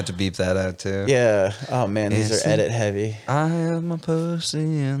 Now you have to beep that out too. Yeah. Oh man, these Yes. are edit heavy. I have my pussy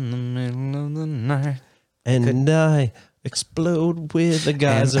in the middle of the night. And I explode with a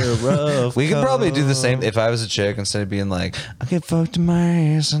geyser of. We could probably do the cum. same if I was a chick. Instead of being like, I get fucked in my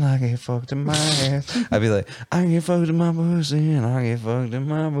ass and I get fucked in my ass, I'd be like, I get fucked in my pussy and I get fucked in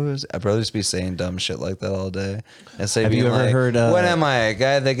my pussy. I'd probably just be saying dumb shit like that all day. Instead of Have you being ever like, heard, what am I, a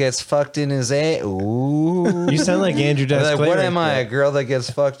guy that gets fucked in his ass? Ooh. You sound like Andrew Dice Like, Clay what right am I, there. a girl that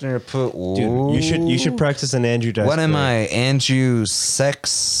gets fucked in her put? Dude, you should practice an Andrew Dice. What am Clay. I, Andrew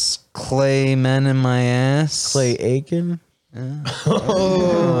Sex Clay Men in my ass? Clay Aiken. That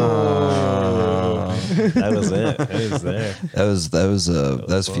was it. It was there. That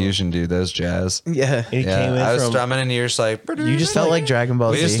was fusion, dude. That was jazz. Yeah. It Yeah, came in I was from. strumming and you're just like, You just felt like Dragon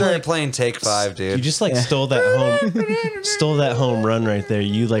Ball we Z. just started playing Take 5, dude. You just like stole that home run right there.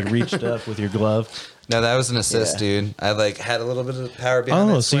 You like reached up with your glove. No, that was an assist, Yeah. dude. I like had a little bit of power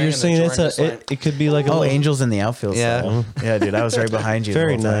behind Oh, that so swing, you're and then saying Jordan just went- it could be like a Oh, little- Angels in the outfield. Yeah. style. Yeah, dude. I was right behind you. the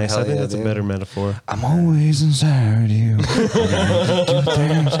Very whole time. nice. Hell I think yeah, that's a dude. better metaphor. I'm always inside you.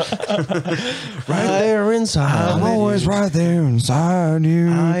 Right there inside. I'm always right there inside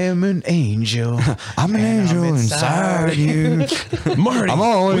you. I am an angel. I'm an angel inside you. Marty, I'm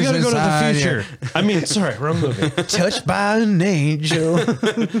always we gotta go to inside the you. future. I mean, sorry, wrong movie. Touched by an angel.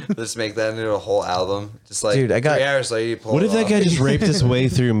 Let's make that into a whole album. Just like Dude, I got- 3 hours later, you pull What it if that off. guy just raped his way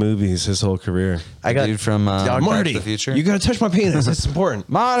through movies his whole career? I got Dude from Back Marty, to the Future? you gotta touch my penis. It's important.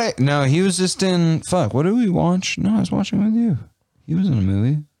 Marty. No, he was just in. Fuck. What did we watch? No, I was watching with you. He was in a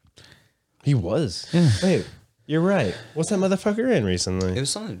movie. He was. Yeah. Wait, you're right. What's that motherfucker in recently? It was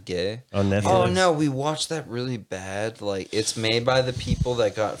something gay. On Netflix. Oh no, we watched that really bad. Like it's made by the people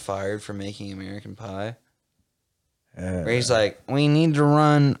that got fired for making American Pie. Where he's like, we need to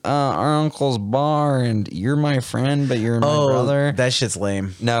run our uncle's bar, and you're my friend, but you're my brother. that shit's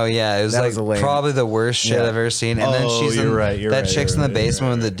lame. No, yeah, it was That like was a lame- probably the worst shit Yeah. I've ever seen. And then Oh, she's you're in, right, you're that right, chick's you're in the right, you're basement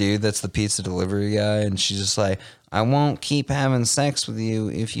right. with the dude that's the pizza delivery guy, and she's just like, I won't keep having sex with you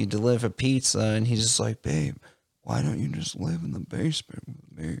if you deliver pizza. And he's just like, babe, why don't you just live in the basement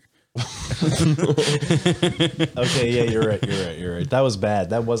with me? Okay, yeah, you're right. That was bad.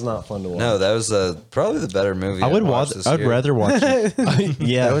 That was not fun to watch. No, that was probably the better movie. I would I've watch. watched this I'd year. rather watch it.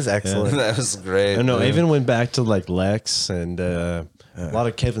 Yeah, That was excellent. That was great. I know. I dude. even went back to like Lex and a lot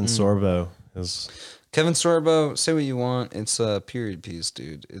of Kevin Sorbo. It was, Kevin Sorbo, say what you want. It's a period piece,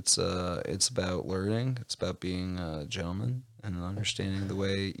 dude. It's about learning. It's about being a gentleman and understanding the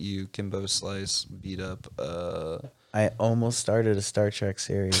way you Kimbo slice, beat up. I almost started a Star Trek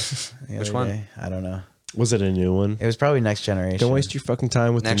series. Which other one? day. I don't know. was it a new one? It was probably Next Generation. Don't waste your fucking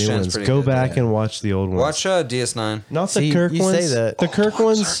time with Next the new Gen's ones. pretty Go good, back yeah. and watch the old ones. Watch DS9. Not See, the Kirk you ones. say that. The Kirk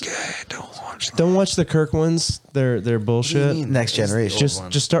ones. Don't watch the Kirk ones. They're bullshit. Next Generation.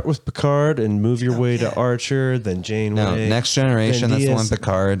 Just start with Picard and move your way to Archer, then Janeway. No, Next Generation. then That's the DS one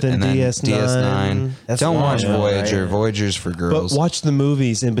Picard, then and then DS9. DS9. That's Don't the watch one, Voyager. right? Voyager's for But girls. watch the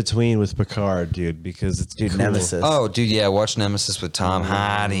movies in between with Picard, dude, because it's Dude, cool. Nemesis. Oh, dude, yeah. Watch Nemesis with Tom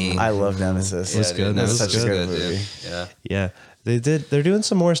Hardy. I love Nemesis. Yeah, That's dude, good. Nemesis That's is such a good, good dude. movie. Yeah. Yeah, they're doing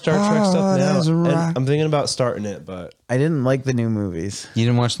some more Star Trek stuff now. that's And right. I'm thinking about starting it, but I didn't like the new movies. You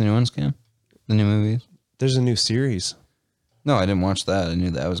didn't watch the new ones, Cam? The new movies? there's a new series. No, I didn't watch that. I knew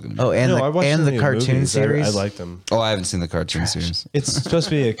that was going to be. Oh, and I watched the new cartoon movies. series. I like them. Oh, I haven't seen the cartoon series. It's supposed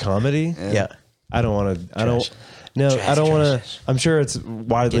to be a comedy. Yeah. I don't want to. I don't. No, I don't want to. I'm sure it's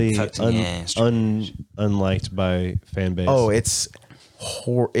widely Get fucked in the ass, unliked by fan base. Oh, it's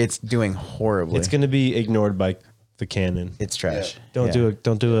doing horribly. it's going to be ignored by the canon. It's trash. Don't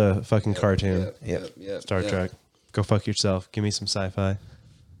do a fucking cartoon. Yep. Star Trek. Go fuck yourself. Give me some sci-fi.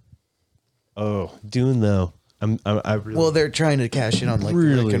 Oh, Dune though. I really Well, they're trying to cash in on like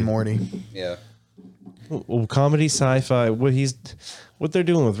Really? Rick and Morty. Yeah. well, comedy sci-fi. What they're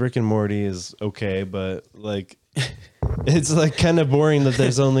doing with Rick and Morty is okay, but like it's like kind of boring that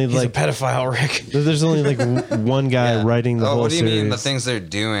there's only He's like a pedophile, Rick. that there's only like one guy Yeah. writing the Oh, whole what do you series. mean? The things they're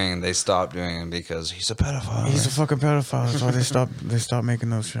doing, they stopped doing them because he's a pedophile. He's a fucking pedophile. That's why they stopped making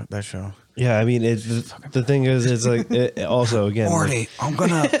that show. Yeah, I mean, the thing is, it's like also again, like, Morty, I'm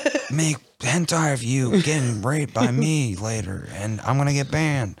gonna make hentai of you getting raped by me later, and I'm gonna get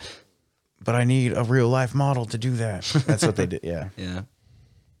banned. But I need a real life model to do that. That's what they did. Yeah. Yeah.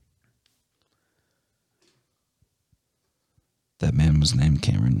 That man was named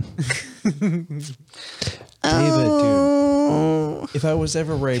Cameron. David, dude. If I was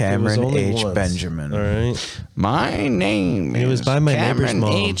ever raped, it was Cameron only H. once. Benjamin. All right, My name It was is by my neighbor's Cameron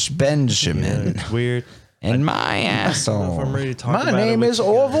mom. H. Benjamin, it's weird. and my I don't know if I'm asshole. ready to talk My about name it is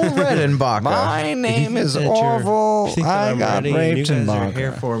Orville Redenbacher. My name is that you're- Orville. you think that I I'm got ready and raped you in guys are here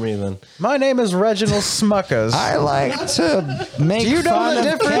Baka. for me then. My name is Reginald Smuckers. I like to make Do you know fun the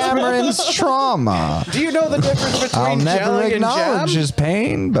of difference? Cameron's trauma. Do you know the difference between I'll never jelly and acknowledge jam? his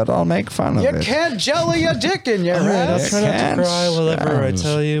pain, but I'll make fun of You it. can't jelly a dick in your All right, I'll ass. try not to can't cry whatever I sound-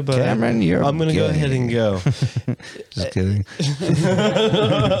 tell you, but Cameron, you're I'm gonna go gay. ahead and go. Just kidding.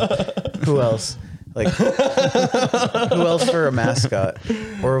 Who else? Like, who else for a mascot?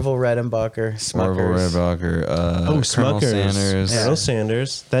 Orville Redenbacher, Smuckers. Orville Redbacher. Oh, Colonel Smuckers. Sanders. Colonel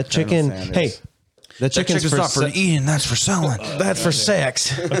Sanders. That chicken. Sanders. Hey, that chicken's for not for eating, that's for selling. That's for sex.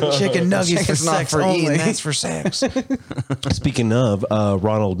 Chicken nuggets for Chicken's not sex for only. eating, that's for sex. Speaking of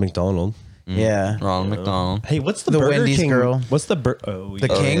Ronald McDonald. Yeah. Ronald McDonald. Hey, what's the The Burger Wendy's King girl. What's the The Oh,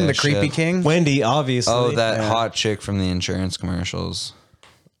 king, yeah, the creepy shit. king. Wendy? Obviously. Oh, that hot chick from the insurance commercials.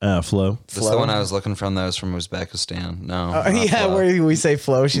 Flo. That's the one I was looking from. That was from Uzbekistan. No. not Yeah, Flo. where we say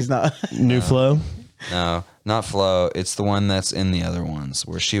Flo, she's not. New Flo. No, not Flo. It's the one that's in the other ones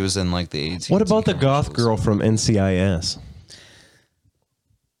where she was in like the 18. What about the goth girl from NCIS?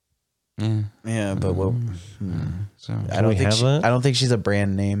 Yeah. Yeah, but what? So, I don't we think have that? I don't think she's a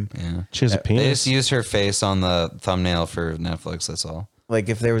brand name. yeah. She has a They penis. just used her face on the thumbnail for Netflix. That's all. Like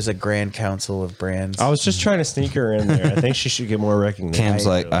if there was a grand council of brands. I was just trying to sneak her in there. I think she should get more recognition. Cam's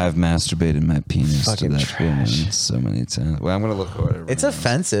like, I've masturbated my penis to Fucking that trash. woman so many times. Well, I'm gonna look at it. It's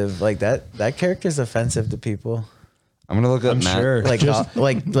offensive. Like that character's offensive to people. I'm gonna look up. I'm Matt. sure. Like Just-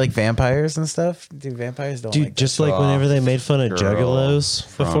 like vampires and stuff. Dude, vampires don't Dude, like just that. like whenever they made fun of Girl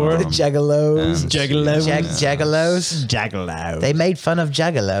juggalos before. The juggalos. Juggalos. Juggalos. Juggalo. They made fun of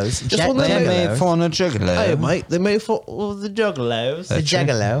juggalos. when they They Juggalos. made fun of Juggalo. Hey, mate, they made fun of the juggalos. The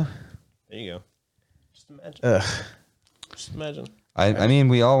juggalo. There you go. Just imagine. Ugh. Just imagine. I mean,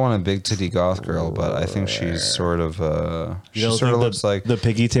 we all want a big titty goth girl, but I think she's sort of she don't sort of think looks like. the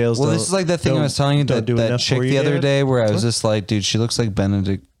piggy tails. Well, this is like that thing I was telling you, don't that, do that enough chick for you, the other David? day where I was just like, dude, she looks like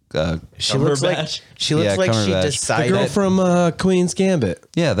Benedict She looks like Cumberbatch? she looks Yeah, like she Cumberbatch. The decided. girl from Queen's Gambit.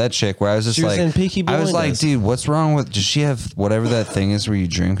 Yeah, that chick where I was just She was like, in Peaky I was like, Blinders. dude, what's wrong with? Does she have whatever that thing is where you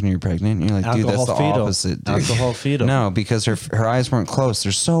drink when you're pregnant? And you're like, dude, that's the Alcohol fetal. opposite, dude. Alcohol fetal. No, because her eyes weren't close.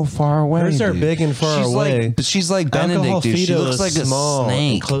 They're so far away. Hers are dude. big and far she's away. Like, but she's like Benedict, Alcohol dude. She fetal looks is like a small and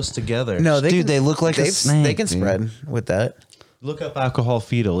snake. close together. No, Dude, they look like a snake, They can dude. spread with that. Look up alcohol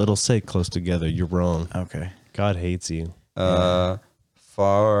fetal. It'll say close together. You're wrong. Okay. God hates you.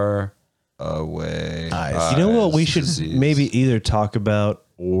 Far away. Eyes. You know what we should disease. maybe either talk about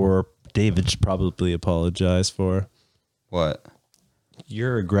or David should probably apologize for? What?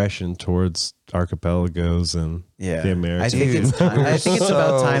 Your aggression towards archipelagos and Yeah. the Americans. I think it's time. I think it's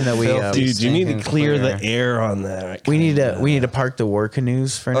about time that we filthy. Dude, you need to Stinking clear clear. the air on that. we need to park the war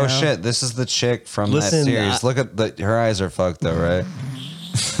canoes for now. Oh shit! This is the chick from Listen, that series. Look at her eyes are fucked though, right?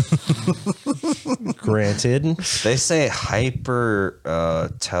 Granted. They say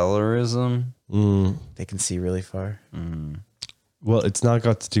hypertelorism. They can see really far. Well, it's not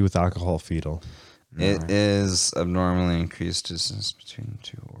got to do with alcohol fetal. It is abnormally increased distance between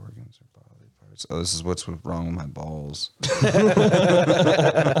two organs or bodily parts. Oh, this is what's wrong with my balls.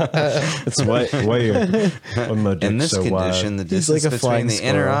 It's why your In this so condition, the He's distance like a between flying the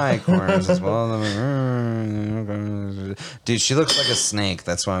inner squirrel. eye corners as well. Dude, she looks like a snake.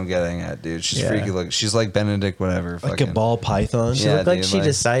 That's what I'm getting at, dude. She's Yeah. freaky. Look, she's like Benedict, whatever. like fucking- a ball python. She Yeah, looked like dude, she like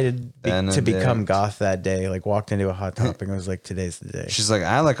decided to Benedict. become goth that day. Like walked into a Hot Topic and was like, "Today's the day." She's like,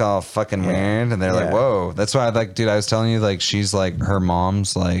 I look all fucking weird, and they're like, Yeah. whoa. That's why, like, dude, I was telling you, like, she's like, her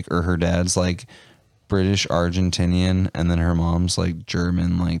mom's like, or her dad's like British Argentinian, and then her mom's like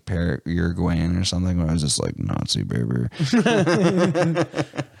German, like Uruguayan or something. Where I was just like Nazi baby,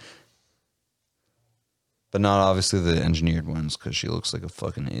 but not obviously the engineered ones because she looks like a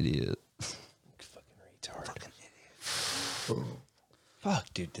fucking idiot.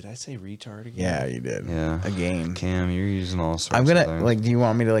 Fuck, dude. Did I say retard again? Yeah, you did. Yeah, Again. Cam, you're using all sorts. I'm of gonna things. like. Do you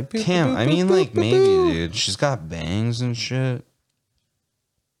want me to like? boop, Cam. boop, I boop, mean, boop, like boop, maybe, boop? dude. She's got bangs and shit.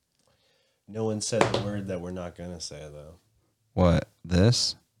 No one said the word that we're not gonna say though. What,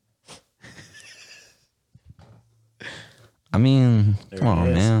 this? I mean, come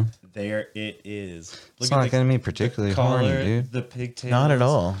on, man. There it is. It's not going to be particularly horny, dude. The pigtails. Not at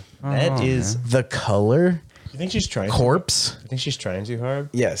all. That is. The color You think she's trying? corpse. I think she's trying too hard.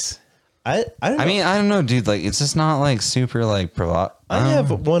 Yes. I don't know. I mean, I don't know, dude. Like, it's just not like super like I have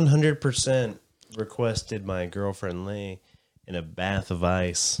 100% requested my girlfriend lay in a bath of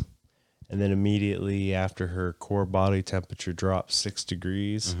ice, and then immediately after her core body temperature drops 6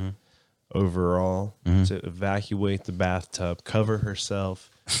 degrees overall, to evacuate the bathtub, cover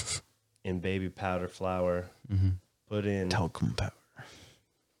herself in baby powder flour, put in Talcum powder.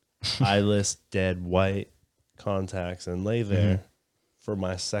 eyeless dead white contacts, and lay there for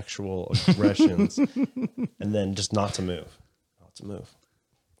my sexual aggressions, and then just not to move. Not to move.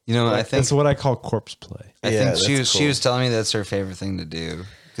 You know, I think That's what I call corpse play. I Yeah, think she that's was telling me that's her favorite thing to do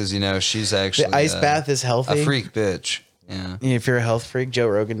because you know she's actually The ice bath is a healthy. freak bitch. Yeah. If you're a health freak, Joe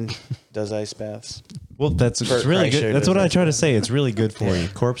Rogan does ice baths. Well, it's really Kreischer good. That's does what I that. try to say. It's really good for you.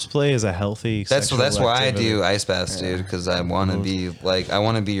 Corpse play is a healthy. That's sexual why I activity. do ice baths, dude. Because I want to be like I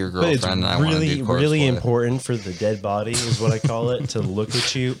want to be your But it's girlfriend, and I want to really, do corpse really play. important for the dead body, is what I call it, to look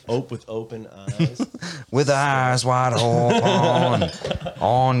at you with open eyes. With eyes wide open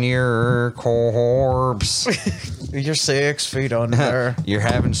on your corpse. You're 6 feet under. You're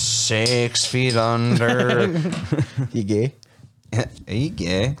having 6 feet under. You gay? Are you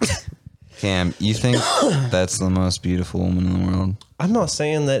gay? Cam, you think that's the most beautiful woman in the world? I'm not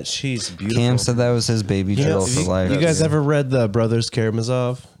saying that she's beautiful. Cam said that was his baby drill for life. You guys ever read the Brothers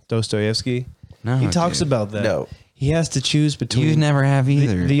Karamazov, Dostoevsky? No, He talks dude. about that. No. He has to choose between. You never have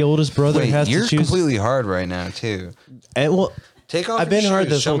either. The oldest brother Wait, has you're to choose. completely hard right now too. And, well, Take off. I've been your hard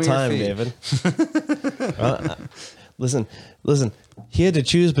shoes. this Show whole me your time, feet. David. Listen. He had to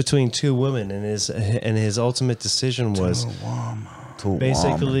choose between two women, and his ultimate decision was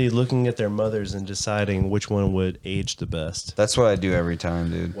basically looking at their mothers and deciding which one would age the best. That's what I do every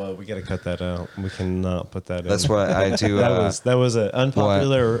time, dude. Well, we got to cut that out. We cannot put that in. That's what I do. That was an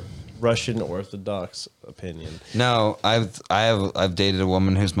unpopular Russian Orthodox opinion. No, I've dated a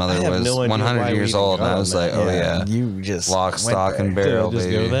woman whose mother I have was no idea 100 why we years even old, and got I on was that. like, oh yeah, You just lock, went stock, there. and barrel, Did I just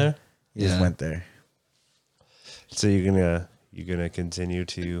baby. go there? You just Yeah. went there. So you're gonna continue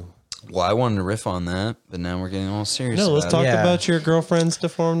to. Well, I wanted to riff on that, but now we're getting all serious. No, let's about talk it. Yeah. about your girlfriend's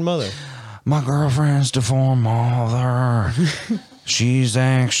deformed mother. My girlfriend's deformed mother. She's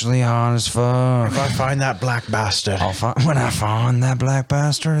actually hot as fuck. If I find that black bastard, When I find that black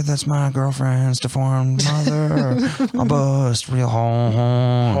bastard, that's my girlfriend's deformed mother. I'll bust real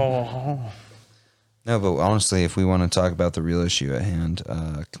hard. No, but honestly, if we want to talk about the real issue at hand,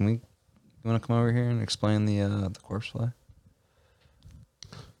 you want to come over here and explain the corpse fly?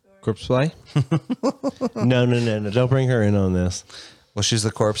 Corpse fly? No. Don't bring her in on this. Well, she's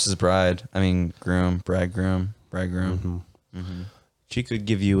the corpse's bride. I mean, bridegroom. She could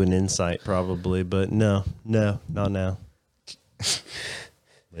give you an insight probably, but no, not now.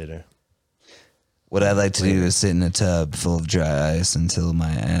 Later. What I'd like to do is sit in a tub full of dry ice until my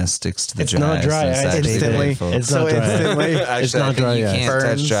ass sticks to the It's dry not ice. dry and it's ice. actually Instantly. painful. It's not dry. instantly. Actually, It's not I think dry you ice. can't touch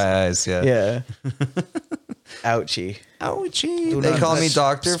Burns. dry ice. Yeah. yeah. Ouchie. Ouchie. Do They not call me touch-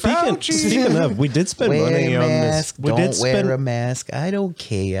 Dr. Fauci. Speaking of, we did spend money on this. We did spend. wear a mask. I don't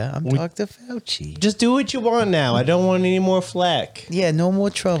care. I'm Dr. Fauci. Just do what you want now. I don't want any more flack. Yeah, no more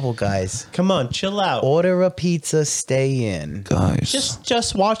trouble, guys. Come on, chill out. Order a pizza, stay in. Guys,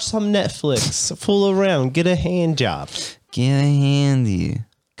 Just watch some Netflix. Fool around. Get a hand job. get handy.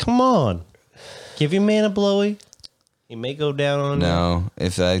 Come on. Give your man a blowy. He may go down on you. No,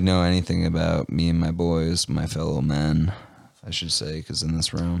 if I know anything about me and my boys, my fellow men, I should say, because in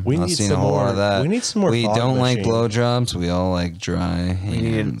this room, We I'm not need seeing some a whole lot more- of that. we need some more We fog don't like machine. blowjobs. We all like dry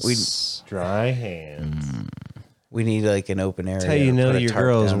hands. Dry hands. We need like an open area. That's how you to know put a your tarp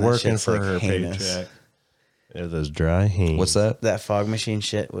girl is down. That working shit's, for like, her heinous. paycheck. Yeah, those dry hands. What's that? That fog machine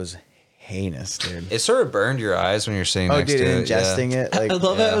shit was heinous, dude. It sort of burned your eyes when you're sitting Oh, next dude, to it. ingesting yeah. it. Like, I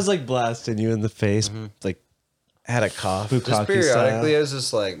love that Yeah. it was like blasting you in the face, like had a cough. Just bukkake periodically, style. I was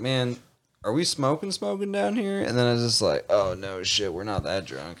just like, man, are we smoking down here? And then I was just like, oh, no, shit, we're not that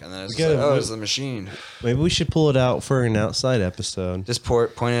drunk. And then I was just gotta like, oh, move- it's the machine. Maybe we should pull it out for an outside episode. Just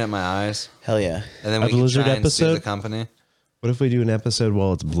point it at my eyes. Hell yeah. And then A we can Blizzard try and sue the episode? company. What if we do an episode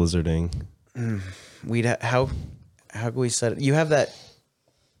while it's blizzarding? How can we set it? You have that?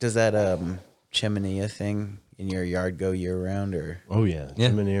 Does that chimney thing in your yard go year round or? Oh yeah, Yeah.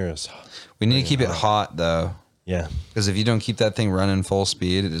 Chimeneas. We need to keep it hot, though. Yeah, Because if you don't keep that thing running full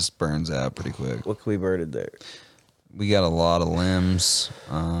speed, it just burns out pretty quick. What can we birded there? We got a lot of limbs,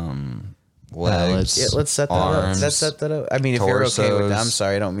 legs, Yeah, let's set that up. arms, Let's set that up. I mean, if you're okay with that, I'm torsos,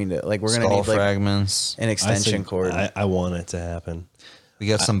 sorry, I don't mean to. Like, we're gonna skull need like fragments. an extension cord. I want it to happen. We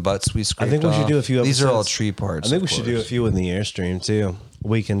got some butts we I scraped think we should off. do a few. These are all episodes. tree parts. I think we of should do a course. few in the Airstream too.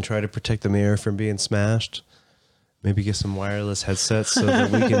 We can try to protect the mirror from being smashed. Maybe get some wireless headsets so that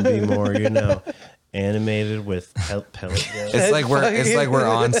we can be more, animated with pellet guns. It's like we're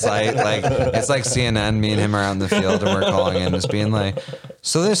on site. Like it's like CNN. Me and him are out in the field, and we're calling in, just being like,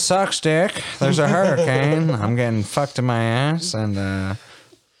 "So this sucks, Dick. There's a hurricane. I'm getting fucked in my ass, and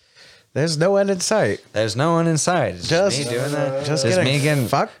There's no end in sight. there's no one inside. It's just Just me doing that. just Just getting me getting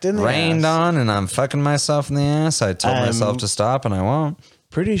fucked in the rained ass. on, and I'm fucking myself in the ass. I told myself to stop, and I won't.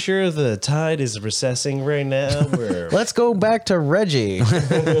 Pretty sure the tide is recessing right now. Where Let's go back to Reggie.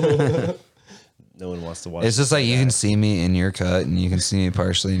 no one wants to watch. It's just like you can see me in your cut, and you can see me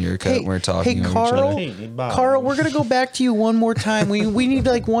partially in your cut. and we're talking Hey, over Carl. each other. Hey, Bob. Carl, we're gonna go back to you one more time. We need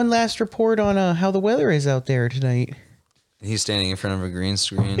like one last report on how the weather is out there tonight. He's standing in front of a green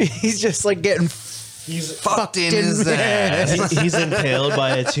screen. He's just like getting Fucked in his ass. He's impaled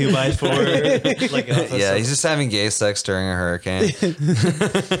by a 2x4. Like Yeah, he's just having gay sex during a hurricane.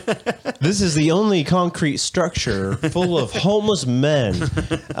 This is the only concrete structure full of homeless men.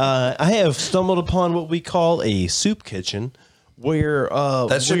 I have stumbled upon what we call a soup kitchen, where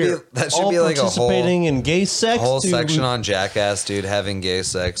That should we're be all like a whole- participating in gay sex. Whole to- section on Jackass, dude, having gay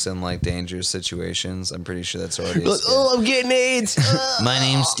sex in like dangerous situations. I'm pretty sure that's already. a skit. I'm getting AIDS. My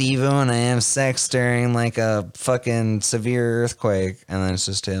name's Steve-O and I have sex during like a fucking severe earthquake. And then it's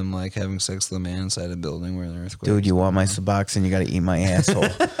just him like having sex with a man inside a building where the earthquake. Dude, you want my Suboxone, you gotta eat my asshole.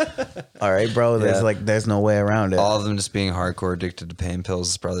 All right, bro. There's no way around it. all of them just being hardcore addicted to pain pills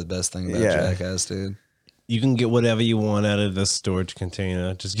is probably the best thing about Yeah. Jackass, dude. You can get whatever you want out of this storage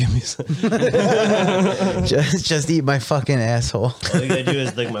container. Just give me some. just eat my fucking asshole. All you gotta do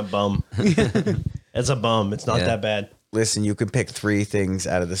is lick my bum. It's a bum. It's not Yeah. that bad. Listen, you can pick 3 things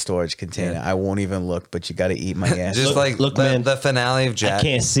out of the storage container. Yeah. I won't even look, but you gotta eat my ass. Just like look, the, man, the finale of I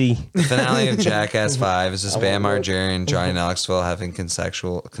can't see. The finale of Jackass 5 is just Bam Margera and Johnny Knoxville having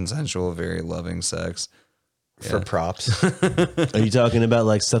consensual, very loving sex. for props. Are you talking about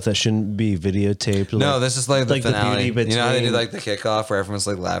like stuff that shouldn't be videotaped? No, Like- this is like the like the finale. beauty You know how they do between- like the kickoff where everyone's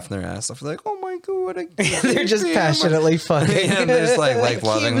like laughing their ass off, like, "Oh my god, what I They're just passionately fucking. Yeah, they're just like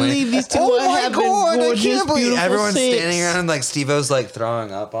lovingly. these two Oh are my having god! I gorgeous, can't believe beautiful everyone's sex. standing around and like Steve-O's like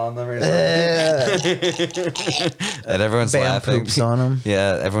throwing up on them or something, and everyone's Bam laughing. poops on them.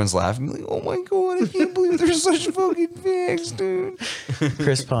 Yeah, everyone's laughing. Like, oh my god! I can't believe they're such fucking fags, dude.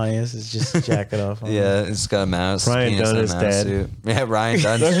 Chris Pontius is just jacking off on them. Yeah, it's got a mouse. Ryan penis Dunn and a is mouse dead. suit. Yeah, Ryan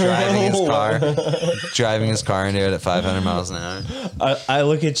Dunn's driving his car into it at 500 miles an hour. I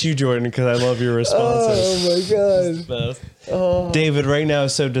look at you, Jordan, because I love your responses. Oh my god. David right now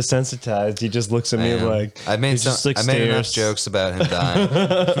is so desensitized. He just looks at me Man, like I made he just, like, I made enough stares. jokes about him dying.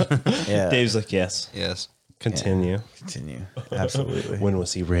 Yeah. Dave's like, yes. Yes. Continue. Continue. Absolutely. When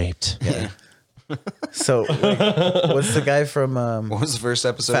was he raped? So, like, what's the guy from What was the first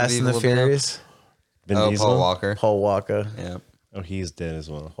episode Fast of and the Evil Dead? Furious? Vin Oh, Diesel? Paul Walker. Paul Walker. Yeah. Oh, he's dead as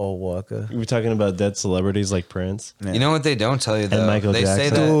well. Paul Walker. We were talking about dead celebrities like Prince. Yeah. You know what they don't tell you though? Michael They say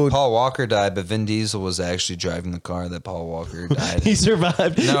Jackson. that Dude. Paul Walker died, but Vin Diesel was actually driving the car that Paul Walker died He in.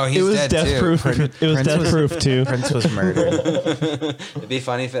 survived. No, he's it was dead, death too. proof. It was Prince death was- proof too. Prince was murdered. It'd be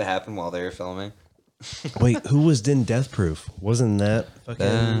funny if it happened while they were filming. Wait, who was in death proof? Wasn't that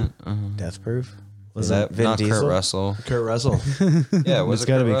fucking Death proof? Was it that Vin not Diesel? Kurt Russell? Kurt Russell? Yeah, was It's it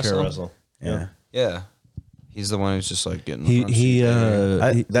got to Kurt be Russell? Kurt Russell. Yeah. Yeah. He's the one who's just like getting the He front he seat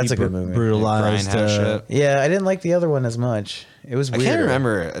there. That's a good movie. Brutalized. Grindhouse shit. Yeah, I didn't like the other one as much. It was I weird. can't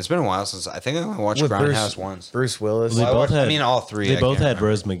remember. It's been a while since I think I only watched With Grindhouse once. Bruce Willis. They Well, both had. I mean, all three. They I both can't had remember.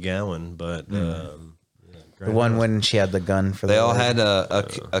 Rose McGowan, but The one when she had the gun for They the all leg. had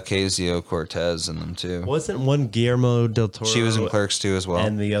Ocasio-Cortez in them too. wasn't one Guillermo del Toro? She was in Clerks too as well.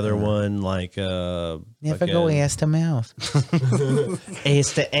 and the other one like Never go ass to mouth.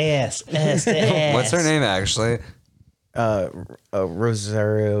 ass to ass, ass to ass. What's her name actually?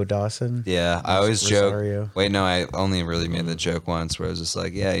 Rosario Dawson. Yeah, I always Rosario. joke. Wait, no, I only really made the joke once where I was just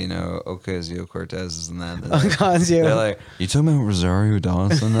like, yeah, you know, Ocasio-Cortez is in that. They're like, Ocasio. they're like, you talking about Rosario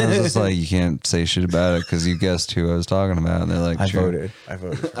Dawson? I was just like, you can't say shit about it because you guessed who I was talking about. And they're like, I sure. voted.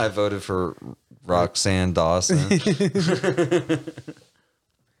 I voted for Roxanne Dawson.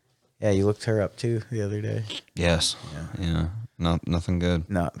 Yeah, you looked her up too the other day. Yes. Yeah. Nothing good.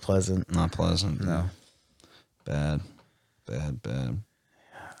 Not pleasant. Not pleasant. No. Bad.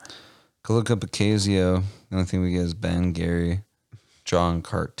 Go look up Ocasio. The only thing we get is Ben Gary drawing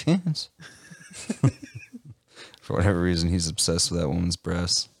cartoons. For whatever reason, he's obsessed with that woman's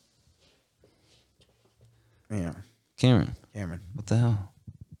breasts. Yeah. Cameron, Cameron. what the hell?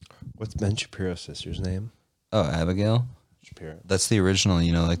 What's Ben Shapiro's sister's name? Oh, Abigail? Shapiro. That's the original,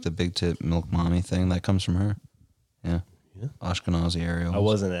 you know, like the big tip milk mommy thing. That comes from her. Yeah. Yeah. Ashkenazi Ariel. I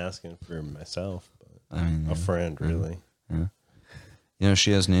wasn't asking for myself, but I mean, a friend really. you know,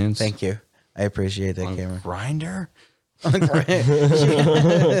 she has nudes. Thank you. I appreciate that, Cameron. Grinder?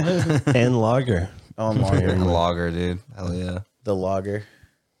 And Lager. Oh, Logger. Logger, dude. Hell yeah. The Logger.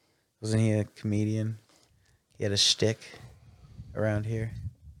 Wasn't he a comedian? He had a shtick around here.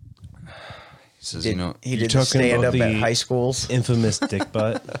 He says, you know, He did talking stand about up at the- high schools. Infamous dick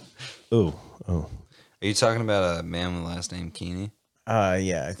butt. Oh. are you talking about a man with the last name Keeney?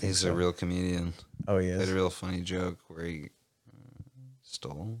 Yeah, I think He's so. a real comedian. Oh, he He had is. a real funny joke where he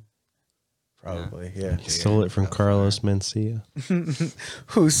stole. Probably, yeah. Stole it from Carlos Mencia.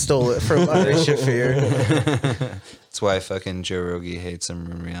 Who stole it from Ari Shafir? That's why fucking Joe Rogan hates him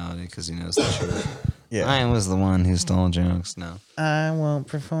in reality because he knows the truth. Yeah. I was the one who stole jokes. No. I won't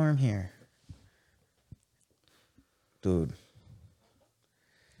perform here. Dude.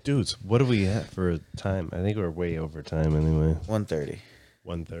 Dudes, what do we at for time? I think we're way over time anyway. 1:30.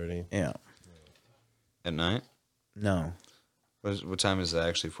 1:30. Yeah. At night? No. What time is it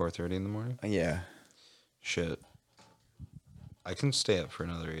actually? 4:30 in the morning? Yeah. Shit. I can stay up for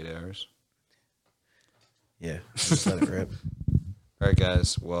another 8 hours. Yeah. Just let it rip. All right,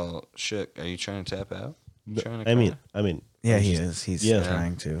 guys. Well, shit. Are you trying to tap out? You trying to I cry? mean, Yeah, he is. He's Yeah.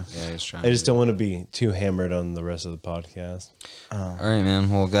 trying to. Yeah, he's trying. I just don't want to be too hammered on the rest of the podcast. All right, man.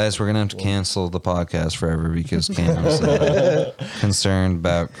 Well, guys, we're gonna have to cancel the podcast forever because Cam's concerned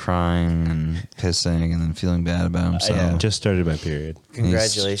about crying and pissing and then feeling bad about himself. I just started my period. He's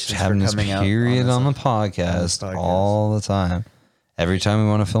Congratulations having for his coming out. period on the this podcast podcast. all the time. Every time we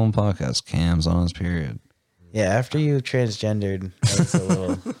want to film a podcast, Cam's on his period. Yeah, after you transgendered, that's a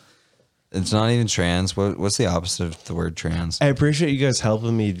little. It's not even trans. What's the opposite of the word trans? I appreciate you guys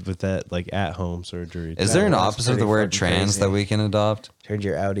helping me with that, like at-home surgery. Is there an that's opposite of the pretty word fucking trans crazy. that we can adopt? Turned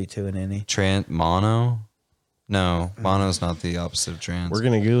your Audi to an innie. Mono? No, mono's not the opposite of trans. We're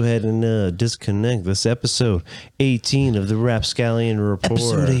gonna go ahead and disconnect this episode 18 of the Rapscallion Report.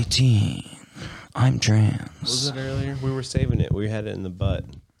 Episode 18. I'm trans. Was it earlier? We were saving it. We had it in the butt.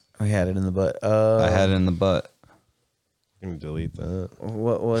 We had it in the butt. I had it in the butt. I'm gonna delete that.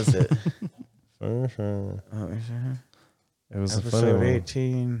 What was it? For sure. It was a funny Episode one.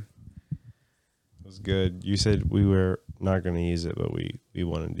 18. It was good. You said we were not gonna use it, but we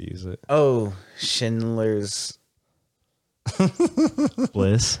wanted to use it. Oh, Schindler's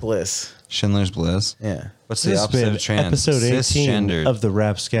Bliss. Schindler's Bliss. Yeah. What's the This has opposite been of trans? episode 18 Cisgendered. of the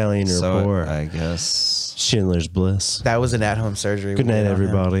Rapscallion So Report. I guess. Schindler's Bliss. That was an at-home surgery. Good we night, did on him.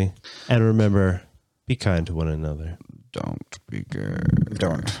 everybody. And remember, be kind to one another. Don't be good.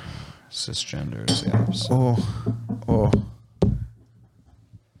 Don't. Cisgender is the opposite. Oh.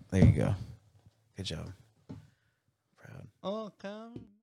 There you go. Good job. Proud. Oh, come.